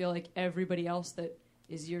don't ever feel like everybody else that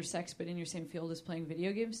is your sex but in your same field is playing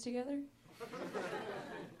video games together?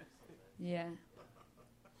 Yeah.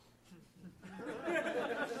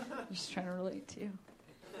 Just trying to relate to you.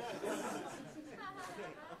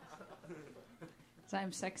 So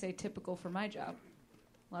I'm sex atypical for my job.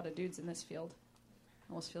 A lot of dudes in this field.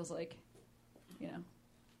 Almost feels like,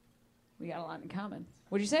 we got a lot in common.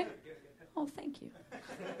 What'd you say? Oh, thank you.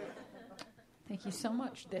 Thank you so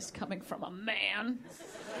much. This coming from a man.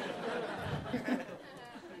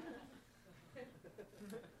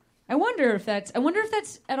 I wonder if that's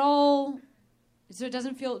at all. So does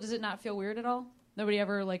it not feel weird at all? Nobody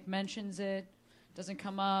ever mentions it. Doesn't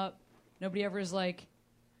come up. Nobody ever is like,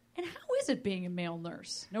 and how is it being a male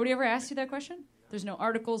nurse? Nobody ever asked you that question? There's no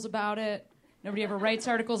articles about it. Nobody ever writes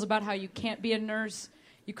articles about how you can't be a nurse.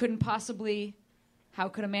 You couldn't possibly. How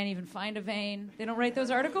could a man even find a vein? They don't write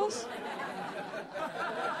those articles?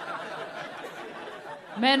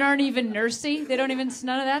 Men aren't even nursey. They don't even.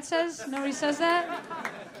 None of that says. Nobody says that.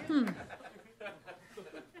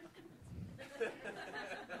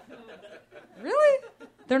 Really?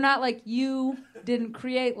 They're not like, you didn't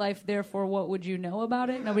create life, therefore what would you know about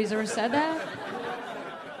it? Nobody's ever said that?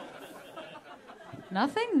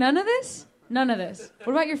 Nothing? None of this? None of this.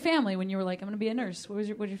 What about your family when you were like, I'm going to be a nurse? What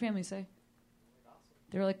did your family say?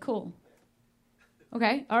 They were like, cool.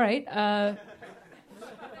 Okay, all right. Have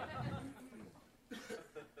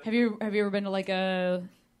you ever been to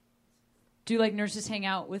Do like nurses hang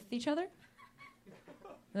out with each other?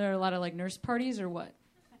 There are a lot of like nurse parties or what?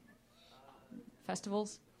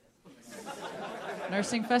 Festivals?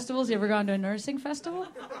 Nursing festivals? You ever gone to a nursing festival?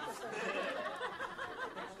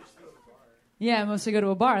 Yeah, I mostly go to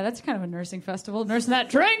a bar. That's kind of a nursing festival. Nursing that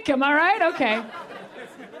drink, am I right? Okay.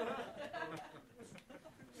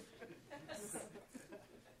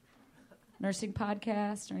 Nursing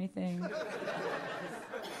podcast or anything?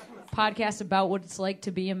 Podcast about what it's like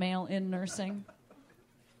to be a male in nursing?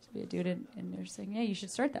 To be a dude in nursing? Yeah, you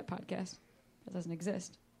should start that podcast. That doesn't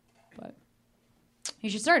exist. But you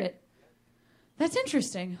should start it. That's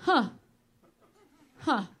interesting. Huh.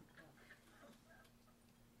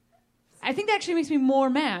 I think that actually makes me more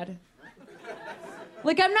mad.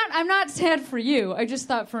 Like, I'm not sad for you. I just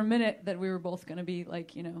thought for a minute that we were both going to be,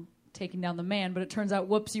 like, you know, taking down the man, but it turns out,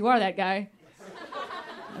 whoops, you are that guy.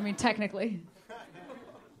 I mean, technically.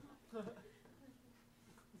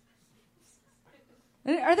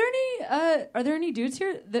 Are there any dudes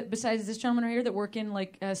here that, besides this gentleman right here, that work in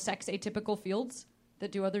like sex atypical fields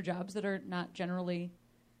that do other jobs that are not generally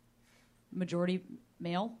majority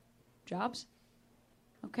male jobs?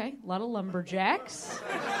 Okay, a lot of lumberjacks.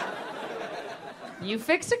 You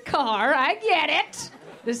fix a car, I get it.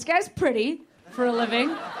 This guy's pretty for a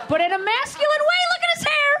living, but in a masculine way. Look at his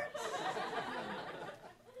hair.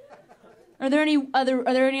 Are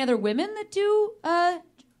there any other women that do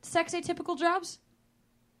sex atypical jobs?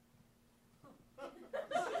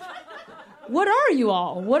 What are you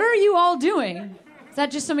all? What are you all doing? Is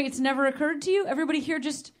that just something that's never occurred to you? Everybody here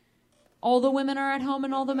just, all the women are at home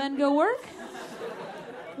and all the men go work?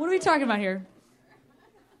 What are we talking about here?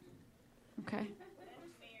 Okay.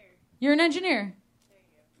 You're an engineer.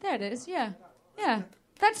 There it is, yeah. Yeah.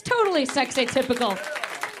 That's totally sex atypical.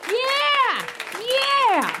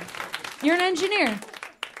 Yeah! You're an engineer.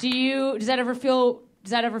 Does that ever feel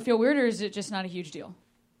weird, or is it just not a huge deal?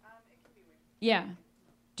 It can be weird. Yeah.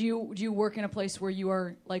 Do you work in a place where you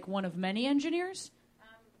are like one of many engineers?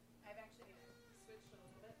 I've actually switched a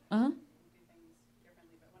little bit. Uh-huh. Do things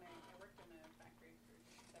differently, but when I worked in a factory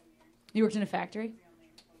for 7 years. You worked in a factory?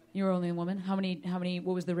 You were only a woman? How many,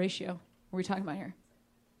 what was the ratio? What are we talking about here?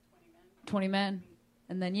 20 men.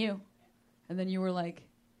 And then you. And then you were like,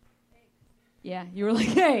 yeah, you were like,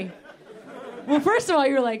 hey. Well, first of all,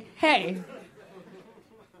 you were like, hey.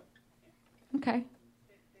 Okay.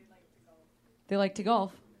 They like to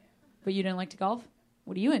golf. But you didn't like to golf?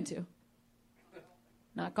 What are you into?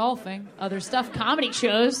 Not golfing. Other stuff. Comedy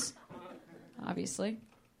shows. Obviously.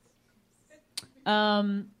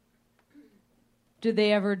 Did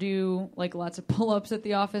they ever do like lots of pull-ups at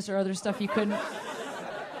the office or other stuff you couldn't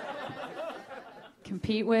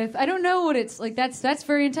compete with? I don't know what it's like. That's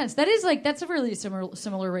very intense. That's a really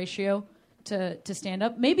similar ratio to stand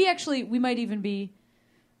up. Maybe actually we might even be.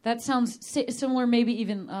 That sounds similar. Maybe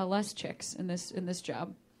even less chicks in this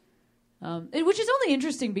job, which is only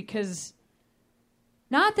interesting because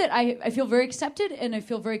not that I feel very accepted and I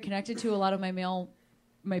feel very connected to a lot of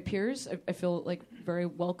my peers. I feel like very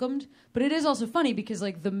welcomed, but it is also funny because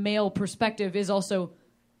like the male perspective is also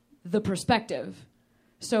the perspective.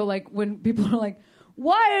 So like when people are like,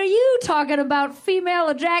 why are you talking about female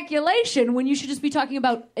ejaculation when you should just be talking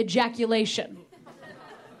about ejaculation?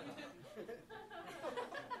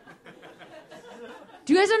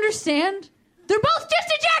 Do you guys understand? They're both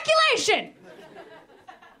just ejaculation!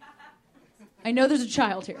 I know there's a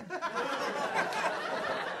child here.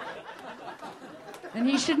 And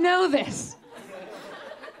he should know this.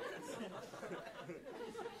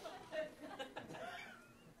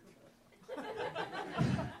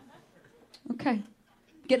 Okay.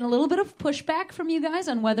 Getting a little bit of pushback from you guys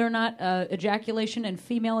on whether or not ejaculation and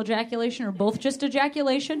female ejaculation are both just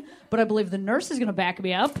ejaculation, but I believe the nurse is going to back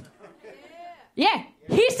me up. Yeah,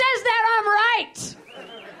 he says that I'm right.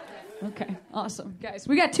 Okay, awesome. Guys,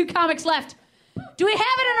 we got 2 comics left. Do we have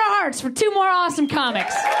it in our hearts for 2 more awesome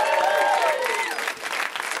comics?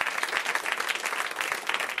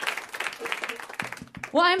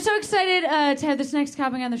 Well, I'm so excited to have this next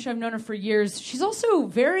comic on the show. I've known her for years. She's also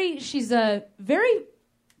very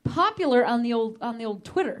popular on the old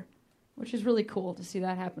Twitter, which is really cool to see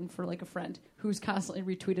that happen for like a friend who's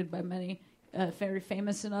constantly retweeted by many very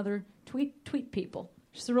famous and other tweet people.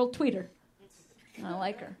 She's a real tweeter. And I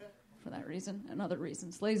like her for that reason and other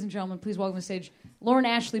reasons. Ladies and gentlemen, please welcome to the stage Lauren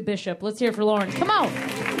Ashley Bishop. Let's hear it for Lauren. Come on.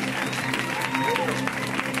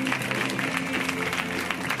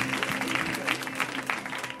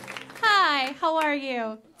 Hi, how are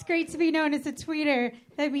you? It's great to be known as a tweeter.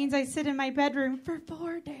 That means I sit in my bedroom for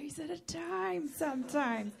 4 days at a time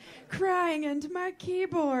sometimes, crying into my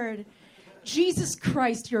keyboard. Jesus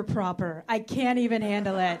Christ, you're proper. I can't even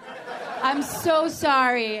handle it. I'm so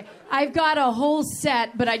sorry. I've got a whole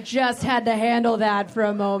set, but I just had to handle that for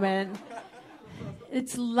a moment.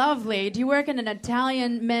 It's lovely. Do you work in an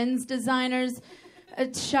Italian men's designer's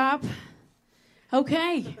shop?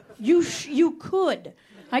 Okay, you could.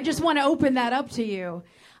 I just want to open that up to you.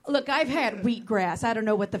 Look, I've had wheatgrass. I don't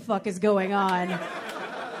know what the fuck is going on.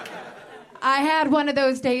 I had one of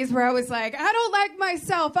those days where I was like, I don't like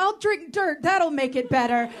myself. I'll drink dirt. That'll make it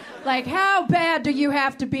better. Like, how bad do you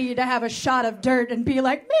have to be to have a shot of dirt and be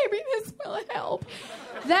like, maybe this will help?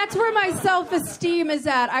 That's where my self-esteem is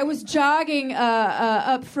at. I was jogging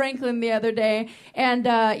up Franklin the other day, and,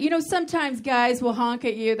 sometimes guys will honk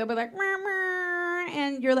at you. They'll be like, meh, meh,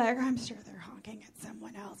 and you're like, I'm sure they're honking at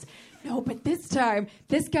someone else. No, but this time,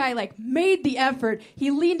 this guy, made the effort. He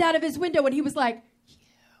leaned out of his window, and he was like,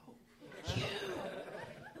 you.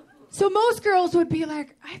 So most girls would be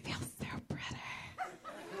like, I feel so pretty.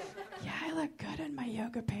 Yeah, I look good in my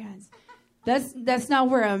yoga pants. That's not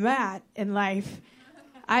where I'm at in life.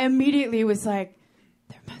 I immediately was like,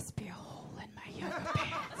 there must be a hole in my yoga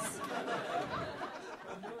pants.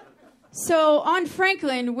 So on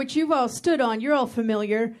Franklin, which you've all stood on, you're all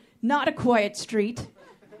familiar, not a quiet street,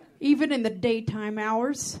 even in the daytime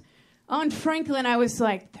hours. On Franklin, I was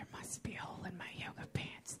like, there must be a hole in my yoga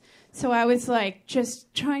pants. So I was like,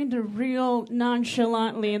 just trying to real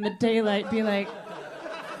nonchalantly in the daylight be like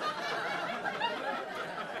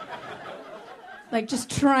just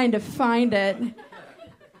trying to find it.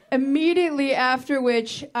 Immediately after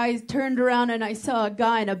which, I turned around and I saw a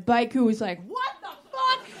guy on a bike who was like, what the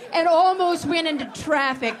fuck? And almost went into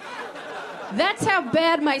traffic. That's how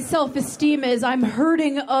bad my self-esteem is. I'm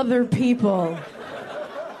hurting other people.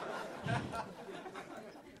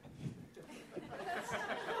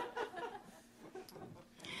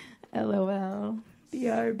 LOL.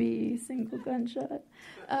 BRB. Single gunshot.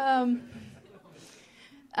 I'm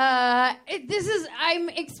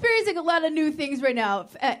experiencing a lot of new things right now.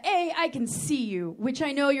 I can see you, which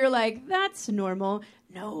I know you're like, that's normal.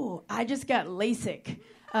 No, I just got LASIK.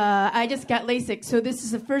 So this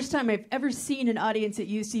is the first time I've ever seen an audience at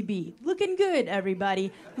UCB. Looking good,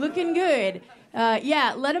 everybody. Looking good.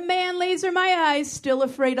 Let a man laser my eyes, still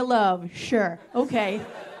afraid of love. Sure. Okay.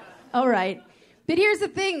 All right. But here's the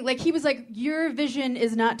thing, he was like, your vision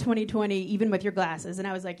is not 20/20, even with your glasses. And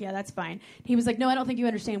I was like, yeah, that's fine. He was like, no, I don't think you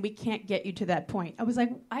understand. We can't get you to that point. I was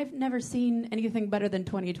like, I've never seen anything better than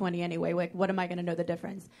 20/20 anyway. What am I going to know the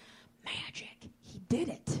difference? Magic. He did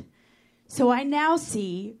it. So I now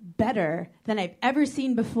see better than I've ever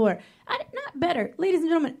seen before. Not better. Ladies and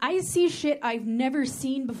gentlemen, I see shit I've never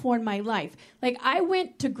seen before in my life. I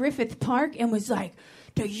went to Griffith Park and was like,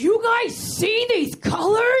 do you guys see these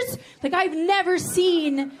colors? I've never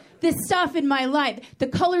seen this stuff in my life. The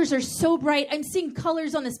colors are so bright. I'm seeing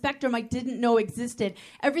colors on the spectrum I didn't know existed.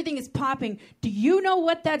 Everything is popping. Do you know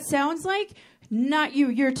what that sounds like? Not you.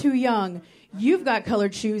 You're too young. You've got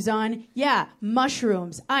colored shoes on. Yeah,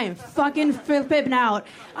 mushrooms. I am fucking flipping out.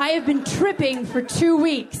 I have been tripping for 2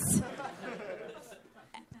 weeks.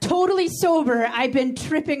 Totally sober. I've been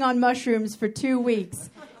tripping on mushrooms for 2 weeks.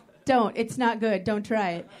 Don't. It's not good. Don't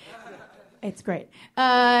try it. It's great.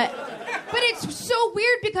 But it's so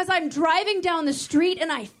weird because I'm driving down the street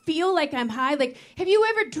and I feel like I'm high. Have you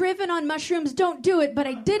ever driven on mushrooms? Don't do it, but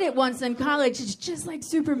I did it once in college. It's just like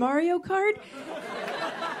Super Mario Kart.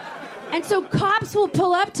 And so cops will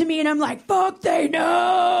pull up to me and I'm like, fuck, they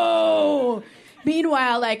know.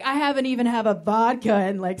 Meanwhile, I haven't even had a vodka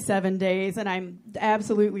in 7 days and I'm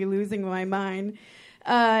absolutely losing my mind.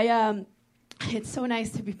 It's so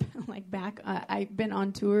nice to be back. I've been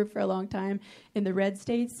on tour for a long time in the red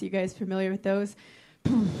states. You guys familiar with those?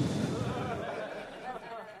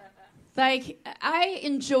 I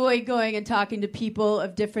enjoy going and talking to people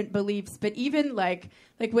of different beliefs, but even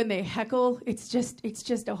when they heckle, it's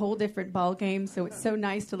just a whole different ball game. So it's so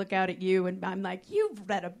nice to look out at you and I'm like, you've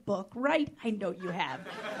read a book, right? I know you have.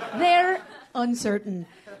 They're uncertain.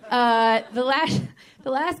 The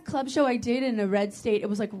last club show I did in a red state, it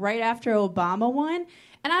was right after Obama won.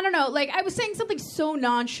 And I don't know, I was saying something so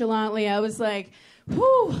nonchalantly. I was like,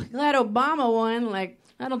 whew, glad Obama won. I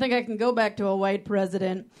don't think I can go back to a white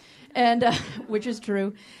president. And, which is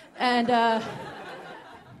true. And,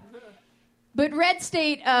 but red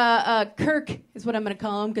state, Kirk is what I'm going to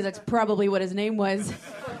call him because that's probably what his name was.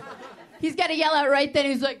 He's got to yell out right then.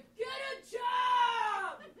 He's like, get a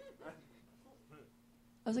job!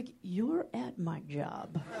 I was like, you're at my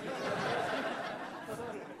job.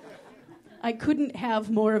 I couldn't have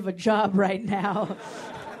more of a job right now.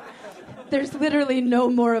 There's literally no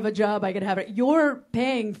more of a job I could have. You're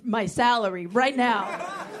paying my salary right now.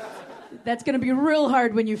 That's going to be real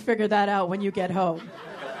hard when you figure that out when you get home.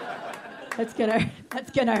 That's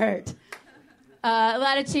gonna hurt. A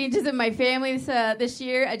lot of changes in my family this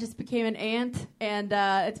year. I just became an aunt, and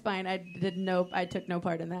it's fine. I took no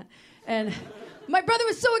part in that. And my brother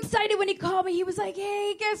was so excited when he called me. He was like,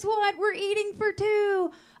 "Hey, guess what? We're eating for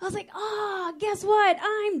two." I was like, guess what?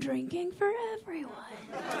 I'm drinking for everyone.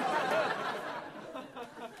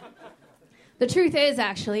 The truth is,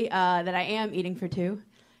 actually, that I am eating for two.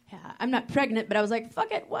 Yeah, I'm not pregnant, but I was like,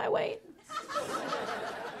 fuck it, why wait?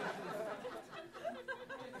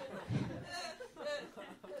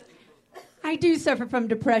 I do suffer from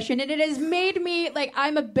depression, and it has made me,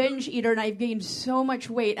 I'm a binge eater, and I've gained so much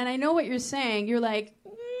weight. And I know what you're saying. You're like,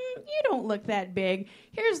 you don't look that big.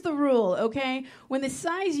 Here's the rule, okay? When the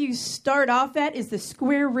size you start off at is the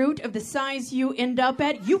square root of the size you end up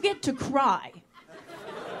at, you get to cry.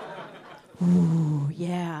 Ooh,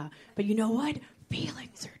 yeah. But you know what?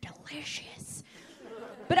 Feelings are delicious.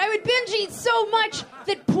 But I would binge eat so much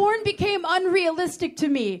that porn became unrealistic to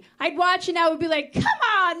me. I'd watch and I would be like, come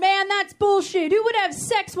on, man, that's bullshit. Who would have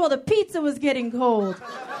sex while the pizza was getting cold?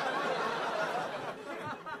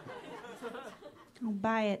 I'll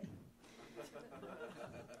buy it.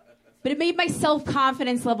 But it made my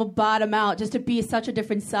self-confidence level bottom out just to be such a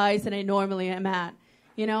different size than I normally am at.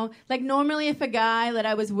 You know? Normally if a guy that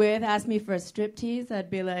I was with asked me for a striptease, I'd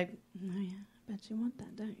be like, oh yeah, I bet you want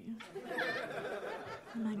that, don't you?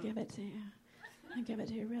 I'm gonna give it to you. I'll give it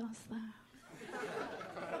to you real slow.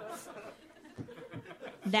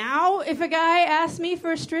 Now, if a guy asks me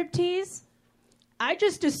for a striptease, I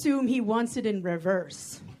just assume he wants it in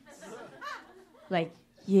reverse.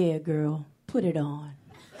 Yeah, girl, put it on.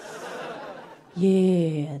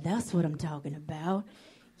 Yeah, that's what I'm talking about.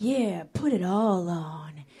 Yeah, put it all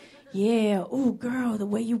on. Yeah, ooh, girl, the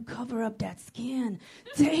way you cover up that skin.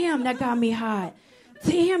 Damn, that got me hot.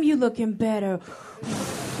 Damn, you looking better.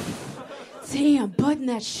 Damn, button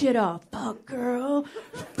that shit off. Fuck, girl.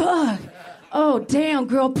 Fuck. Oh, damn,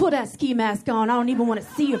 girl, put that ski mask on. I don't even want to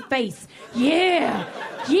see your face. Yeah,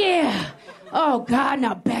 yeah. Oh, God,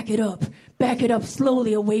 now back it up. Back it up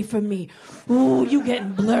slowly away from me. Ooh, you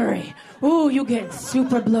getting blurry. Ooh, you getting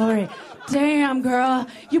super blurry. Damn, girl,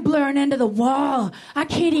 you blurring into the wall. I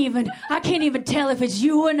can't even tell if it's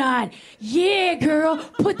you or not. Yeah, girl,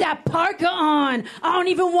 put that parka on. I don't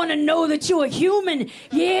even want to know that you're a human.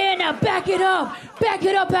 Yeah, now back it up. Back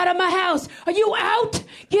it up out of my house. Are you out?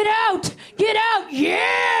 Get out. Get out.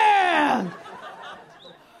 Yeah.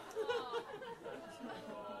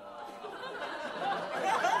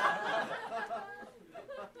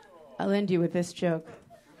 I'll end you with this joke.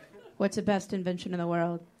 What's the best invention in the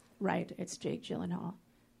world? Right, it's Jake Gyllenhaal.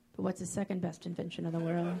 But what's the second best invention in the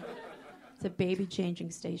world? It's a baby changing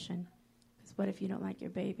station. Because what if you don't like your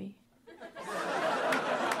baby?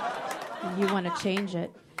 And you want to change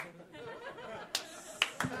it.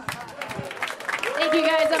 Thank you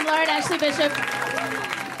guys, I'm Lauren Ashley Bishop.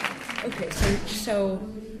 Okay, so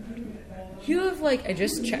you have I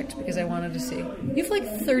just checked because I wanted to see. You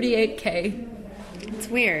have 38K. It's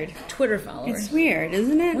weird. Twitter followers. It's weird,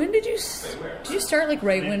 isn't it? When did you start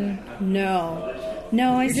right when? No,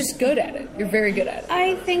 you're just good at it. You're very good at it.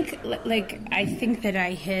 I think that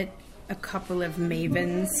I hit a couple of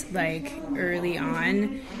mavens early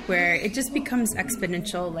on where it just becomes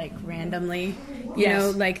exponential randomly. You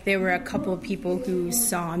know, there were a couple of people who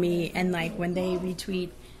saw me and when they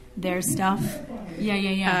retweet their stuff.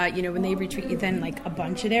 Yeah. When they retweet you, then a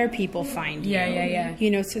bunch of their people find you.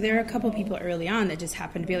 Yeah. So there are a couple people early on that just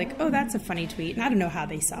happened to be like, oh, that's a funny tweet. And I don't know how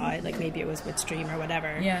they saw it. Maybe it was with Stream or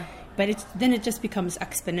whatever. Yeah. But then it just becomes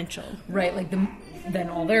exponential. Right. Then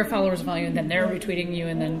all their followers follow you, and then they're retweeting you,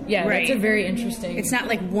 and then, right. That's a very interesting... It's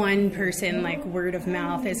not one person, word of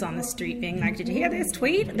mouth is on the street being did you hear this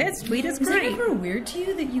tweet? This tweet is great. Is it ever weird to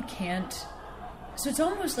you that you can't... So it's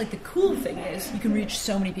almost the cool thing is you can reach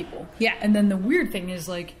so many people. Yeah. And then the weird thing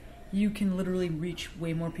is you can literally reach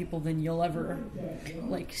way more people than you'll ever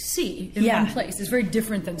see in one place. It's very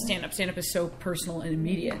different than stand-up. Stand-up is so personal and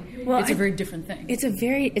immediate. Well, it's a very different thing. It's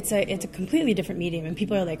a completely different medium, and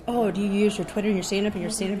people are like, oh, do you use your Twitter and your stand-up and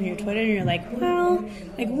your stand-up and your Twitter? And you're like, well,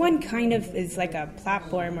 one kind of is a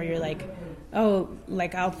platform where you're oh,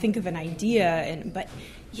 I'll think of an idea, but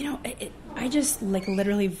I just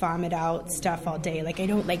literally vomit out stuff all day. I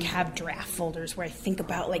don't have draft folders where I think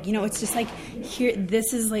about it's just here.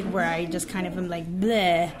 This is where I just kind of am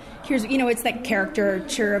bleh. Here's it's that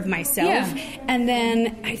caricature of myself, and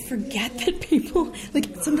then I forget that people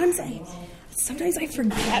sometimes sometimes I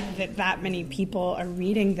forget that many people are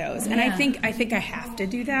reading those. And I think I have to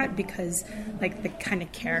do that because, like, the kind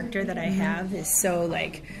of character that I have is so,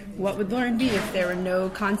 like, what would Lauren be if there were no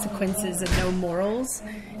consequences and no morals?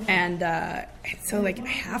 And so, like, I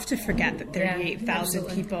have to forget that 38,000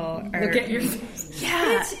 people are... Look at your...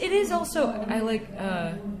 Yeah. It is also... I like...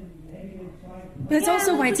 But it's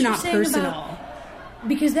also why it's not personal.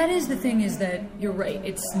 Because that is the thing, is that you're right.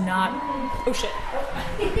 It's not... Oh, shit.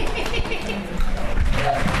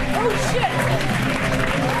 Oh, shit!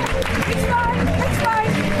 It's fine! It's fine!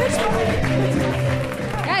 It's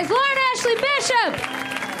fine! Guys, Lauren Ashley Bishop!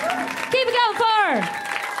 Keep it going for her!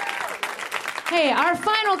 Hey, our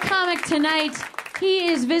final comic tonight, he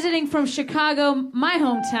is visiting from Chicago, my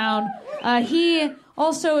hometown. He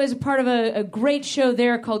also is a part of a great show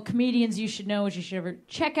there called Comedians You Should Know, which you should ever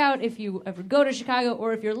check out if you ever go to Chicago,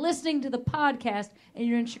 or if you're listening to the podcast and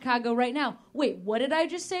you're in Chicago right now. Wait, what did I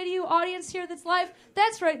just say to you, audience here that's live?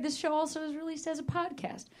 That's right, this show also is released as a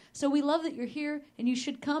podcast. So we love that you're here, and you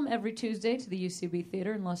should come every Tuesday to the UCB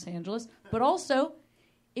Theater in Los Angeles. But also,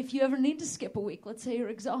 if you ever need to skip a week, let's say you're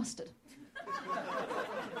exhausted,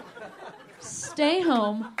 stay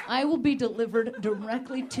home. I will be delivered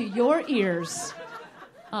directly to your ears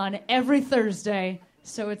on every Thursday.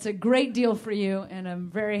 So it's a great deal for you, and I'm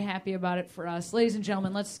very happy about it for us. Ladies and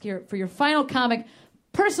gentlemen, let's hear it for your final comic,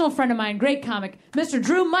 personal friend of mine, great comic, Mr.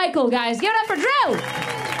 Drew Michael, guys. Give it up for Drew!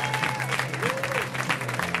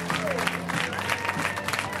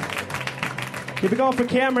 Keep it going for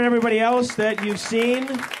Cameron and everybody else that you've seen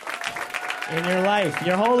in your life,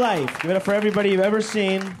 your whole life. Give it up for everybody you've ever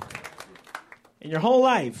seen in your whole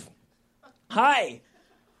life. Hi.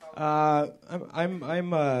 I'm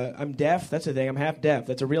deaf. That's a thing. I'm half deaf.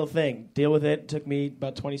 That's a real thing. Deal with it. Took me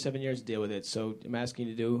about 27 years to deal with it. So I'm asking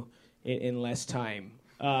you to do it in less time.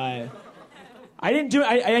 I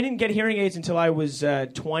didn't get hearing aids until I was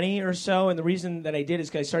 20 or so, and the reason that I did is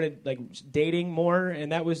because I started like dating more,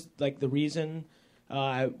 and that was like the reason.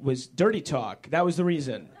 Was Dirty Talk. That was the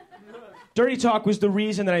reason. Dirty Talk was the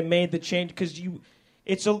reason that I made the change, because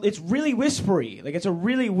it's really whispery. Like, it's a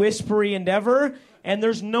really whispery endeavor, and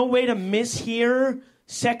there's no way to mishear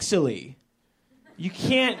sexily. You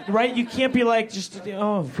can't, right? You can't be like, just,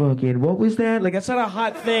 oh, fucking, what was that? Like, that's not a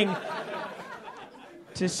hot thing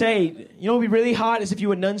to say. You know what would be really hot is if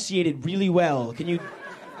you enunciated really well. Can you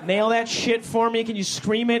nail that shit for me? Can you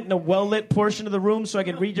scream it in a well-lit portion of the room so I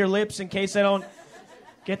can read your lips in case I don't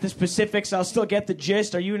get the specifics? I'll still get the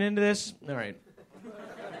gist. Are you into this? All right.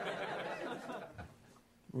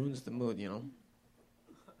 Ruins the mood, you know.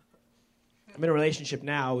 I'm in a relationship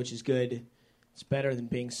now, which is good. It's better than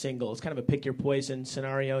being single. It's kind of a pick your poison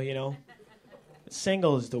scenario, you know. But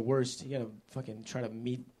single is the worst. You gotta fucking try to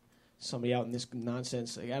meet somebody out in this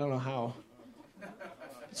nonsense. Like, I don't know how.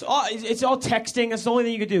 It's all texting. That's the only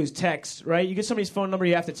thing you could do is text, right? You get somebody's phone number,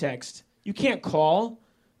 you have to text. You can't call.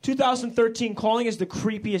 2013, calling is the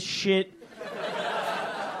creepiest shit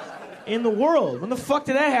in the world. When the fuck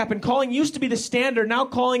did that happen? Calling used to be the standard. Now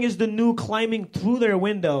calling is the new climbing through their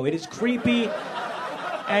window. It is creepy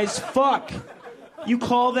as fuck. You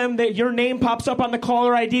call them, your name pops up on the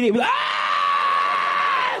caller ID. They be like, ah!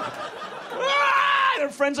 Their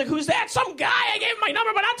friend's like, who's that? Some guy. I gave him my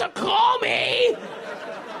number, but not to call me.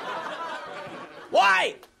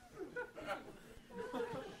 Why?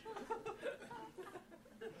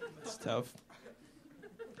 It's tough.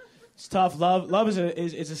 It's tough. Love is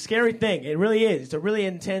a scary thing. It really is. It's a really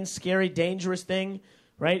intense, scary, dangerous thing,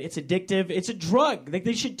 right? It's addictive. It's a drug. Like,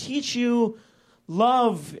 they should teach you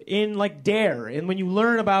love in, like, DARE. And when you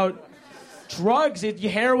learn about drugs,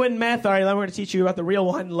 heroin, meth, all right, then we're going to teach you about the real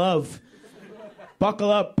one, love. Buckle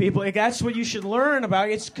up, people. Like, that's what you should learn about.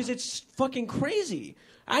 It's because it's fucking crazy.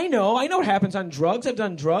 I know what happens on drugs. I've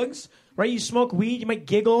done drugs, right? You smoke weed, you might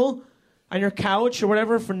giggle on your couch or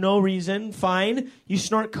whatever for no reason. Fine. You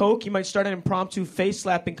snort coke, you might start an impromptu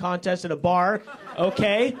face-slapping contest at a bar.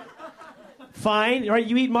 Okay. Fine. Right?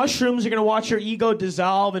 You eat mushrooms, you're going to watch your ego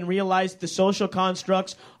dissolve and realize the social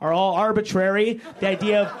constructs are all arbitrary. The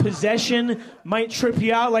idea of possession might trip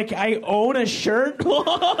you out, like, I own a shirt. Okay.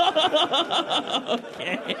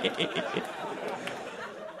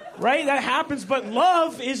 Right? That happens, but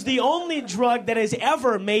love is the only drug that has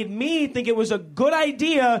ever made me think it was a good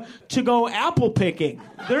idea to go apple picking.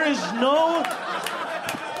 There is no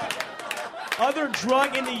other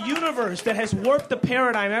drug in the universe that has warped the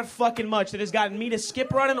paradigm that fucking much, that has gotten me to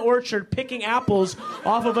skip around an orchard picking apples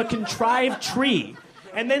off of a contrived tree.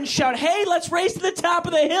 And then shout, hey, let's race to the top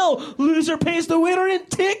of the hill. Loser pays the winner and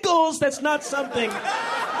tickles. That's not something.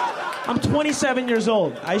 I'm 27 years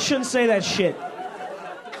old. I shouldn't say that shit.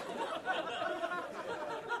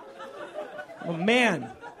 Oh, man.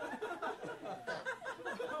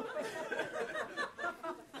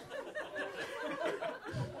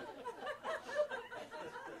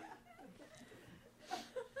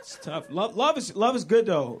 It's tough. Love is good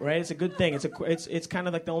though, right? It's a good thing. It's kind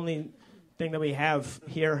of like the only thing that we have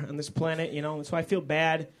here on this planet, you know. So I feel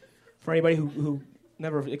bad for anybody who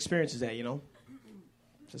never experiences that, you know.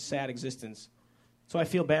 It's a sad existence. So I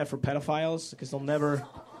feel bad for pedophiles because they'll never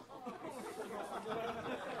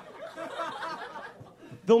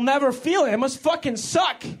feel it. It must fucking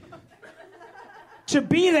suck to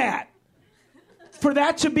be that. For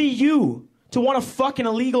that to be you, to want a fucking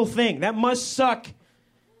illegal thing. That must suck.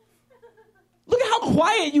 Look at how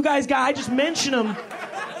quiet you guys got. I just mentioned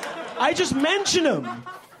them.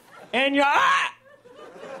 And you're,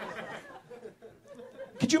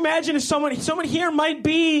 Could you imagine if someone here might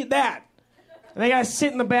be that? And they gotta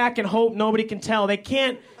sit in the back and hope nobody can tell. They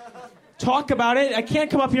can't talk about it. I can't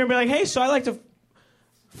come up here and be like, hey, so I like to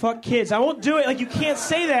fuck kids. I won't do it. Like, you can't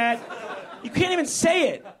say that. You can't even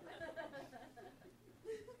say it.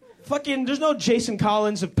 Fucking, there's no Jason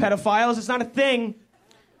Collins of pedophiles. It's not a thing.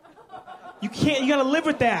 You gotta live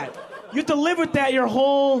with that. You have to live with that your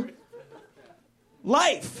whole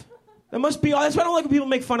life. That must be, that's why I don't like when people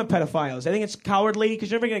make fun of pedophiles. I think it's cowardly because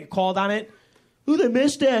you're never gonna get called on it. Ooh, that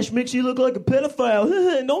mustache makes you look like a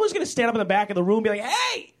pedophile. No one's gonna stand up in the back of the room and be like,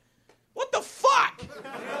 hey, what the fuck?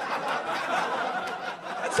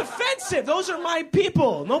 That's offensive. Those are my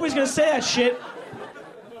people. Nobody's gonna say that shit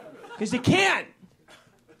because they can't.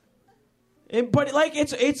 But like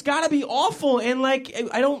it's got to be awful, and like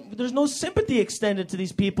there's no sympathy extended to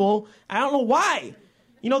these people. I don't know why.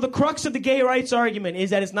 You know, the crux of the gay rights argument is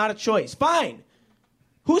that it's not a choice. Fine.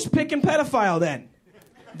 Who's picking pedophile then?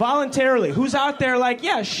 Voluntarily. Who's out there like,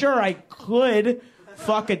 yeah, sure, I could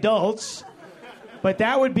fuck adults, but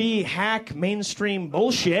that would be hack mainstream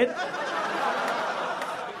bullshit.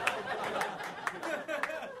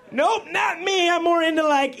 Nope, not me. I'm more into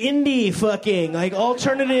like indie fucking, like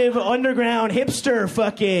alternative underground hipster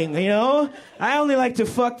fucking, you know? I only like to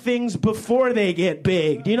fuck things before they get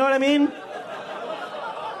big. Do you know what I mean?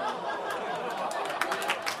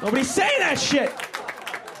 Nobody's saying that shit.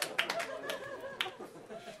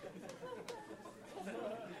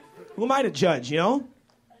 Who am I to judge, you know?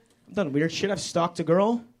 I've done weird shit. I've stalked a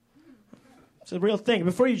girl. It's a real thing.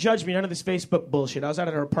 Before you judge me, none of this Facebook bullshit. I was out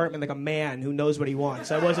at her apartment like a man who knows what he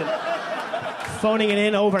wants. I wasn't phoning it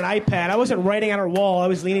in over an iPad. I wasn't writing on her wall. I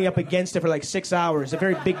was leaning up against it for like 6 hours. A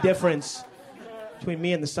very big difference between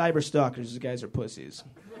me and the cyber stalkers. These guys are pussies.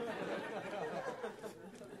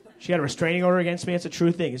 She had a restraining order against me. It's a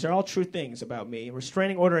true thing. These are all true things about me. A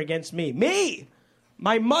restraining order against me. Me!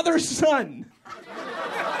 My mother's son!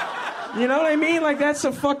 You know what I mean? Like, that's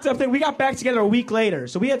a fucked up thing. We got back together a week later.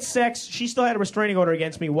 So we had sex. She still had a restraining order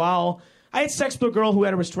against me while I had sex with a girl who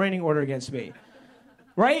had a restraining order against me.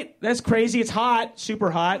 Right? That's crazy. It's hot.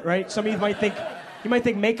 Super hot, right? Some of you might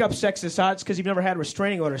think makeup sex is hot. It's because you've never had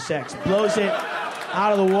restraining order sex. Blows it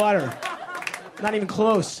out of the water. Not even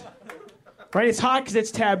close. Right? It's hot because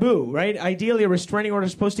it's taboo, right? Ideally, a restraining order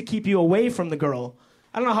is supposed to keep you away from the girl.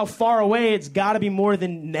 I don't know how far away. It's got to be more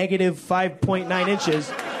than negative 5.9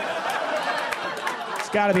 inches.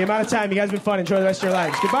 Gotta be. Amount of time. You guys have been fun. Enjoy the rest of your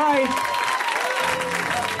lives. Goodbye.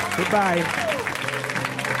 Goodbye.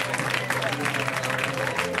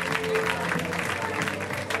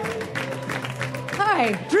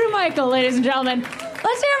 Hi, Drew Michael, ladies and gentlemen. Let's hear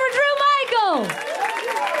it for Drew Michael.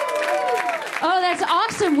 Oh, that's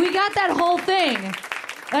awesome. We got that whole thing.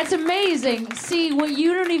 That's amazing. See, what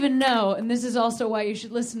you don't even know, and this is also why you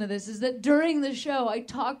should listen to this, is that during the show, I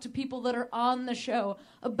talk to people that are on the show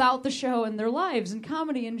about the show and their lives and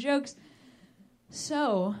comedy and jokes.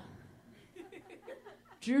 So,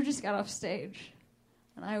 Drew just got off stage,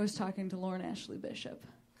 and I was talking to Lauren Ashley Bishop.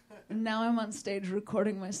 And now I'm on stage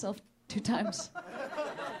recording myself 2 times.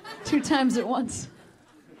 2 times at once.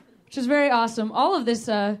 Which is very awesome. All of this,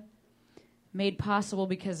 made possible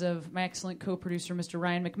because of my excellent co-producer, Mr.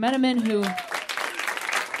 Ryan McMenamin, who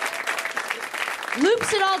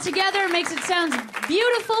loops it all together, makes it sound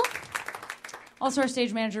beautiful. Also, our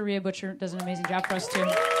stage manager, Rhea Butcher, does an amazing job for us, too.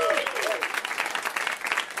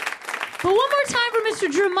 But one more time for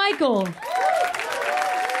Mr. Drew Michael.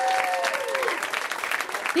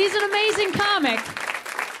 He's an amazing comic.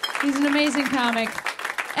 He's an amazing comic.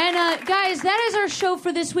 And guys, that is our show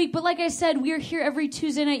for this week. But like I said, we are here every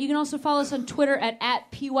Tuesday night. You can also follow us on Twitter at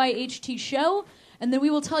PYHT Show. And then we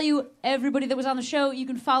will tell you everybody that was on the show. You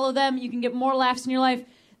can follow them. You can get more laughs in your life.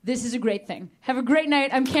 This is a great thing. Have a great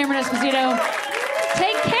night. I'm Cameron Esposito.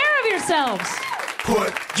 Take care of yourselves.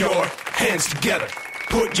 Put your hands together.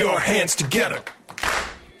 Put your hands together.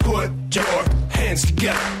 Put your hands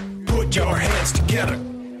together. Put your hands together.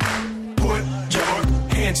 Put your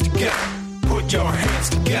hands together. Put your hands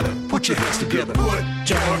together. Put your hands together. Put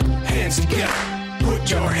your hands together.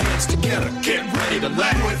 Put your hands together. Get ready to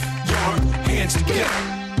laugh. Put your hands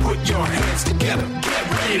together. Put your hands together.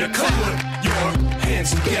 Get ready to clap. Put your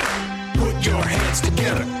hands together. Put your hands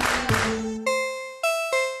together.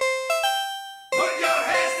 Put your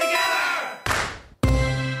hands together.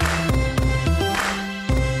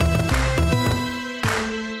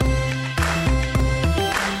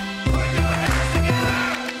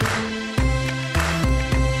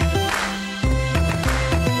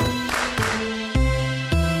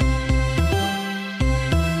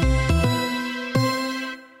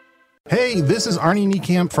 Hey, this is Arnie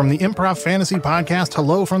Niekamp from the improv fantasy podcast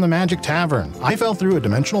Hello from the Magic Tavern. I fell through a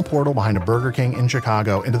dimensional portal behind a Burger King in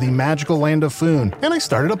Chicago into the magical land of Foon, and I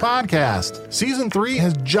started a podcast. Season 3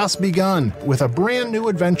 has just begun with a brand new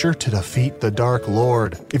adventure to defeat the Dark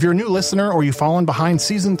Lord. If you're a new listener or you've fallen behind,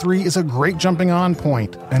 Season 3 is a great jumping on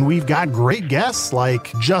point, and we've got great guests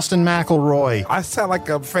like Justin McElroy. I sound like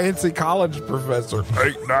a fancy college professor.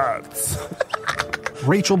 8 nuts.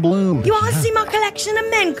 Rachel Bloom. You want to see my collection of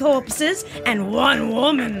men corpses and one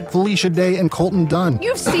woman? Felicia Day and Colton Dunn.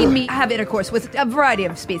 You've seen me have intercourse with a variety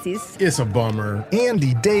of species. It's a bummer.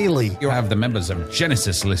 Andy Daly. You have the members of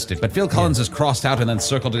Genesis listed, but Phil Collins is crossed out and then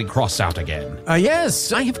circled and crossed out again.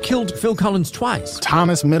 Yes, I have killed Phil Collins twice.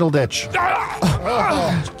 Thomas Middleditch.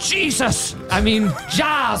 Jesus! I mean,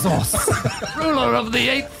 Jazos, ruler of the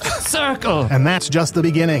 8th circle. And that's just the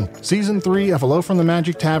beginning. Season 3 of Hello from the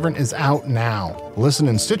Magic Tavern is out now. Listen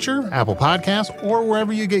in Stitcher, Apple Podcasts, or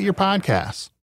wherever you get your podcasts.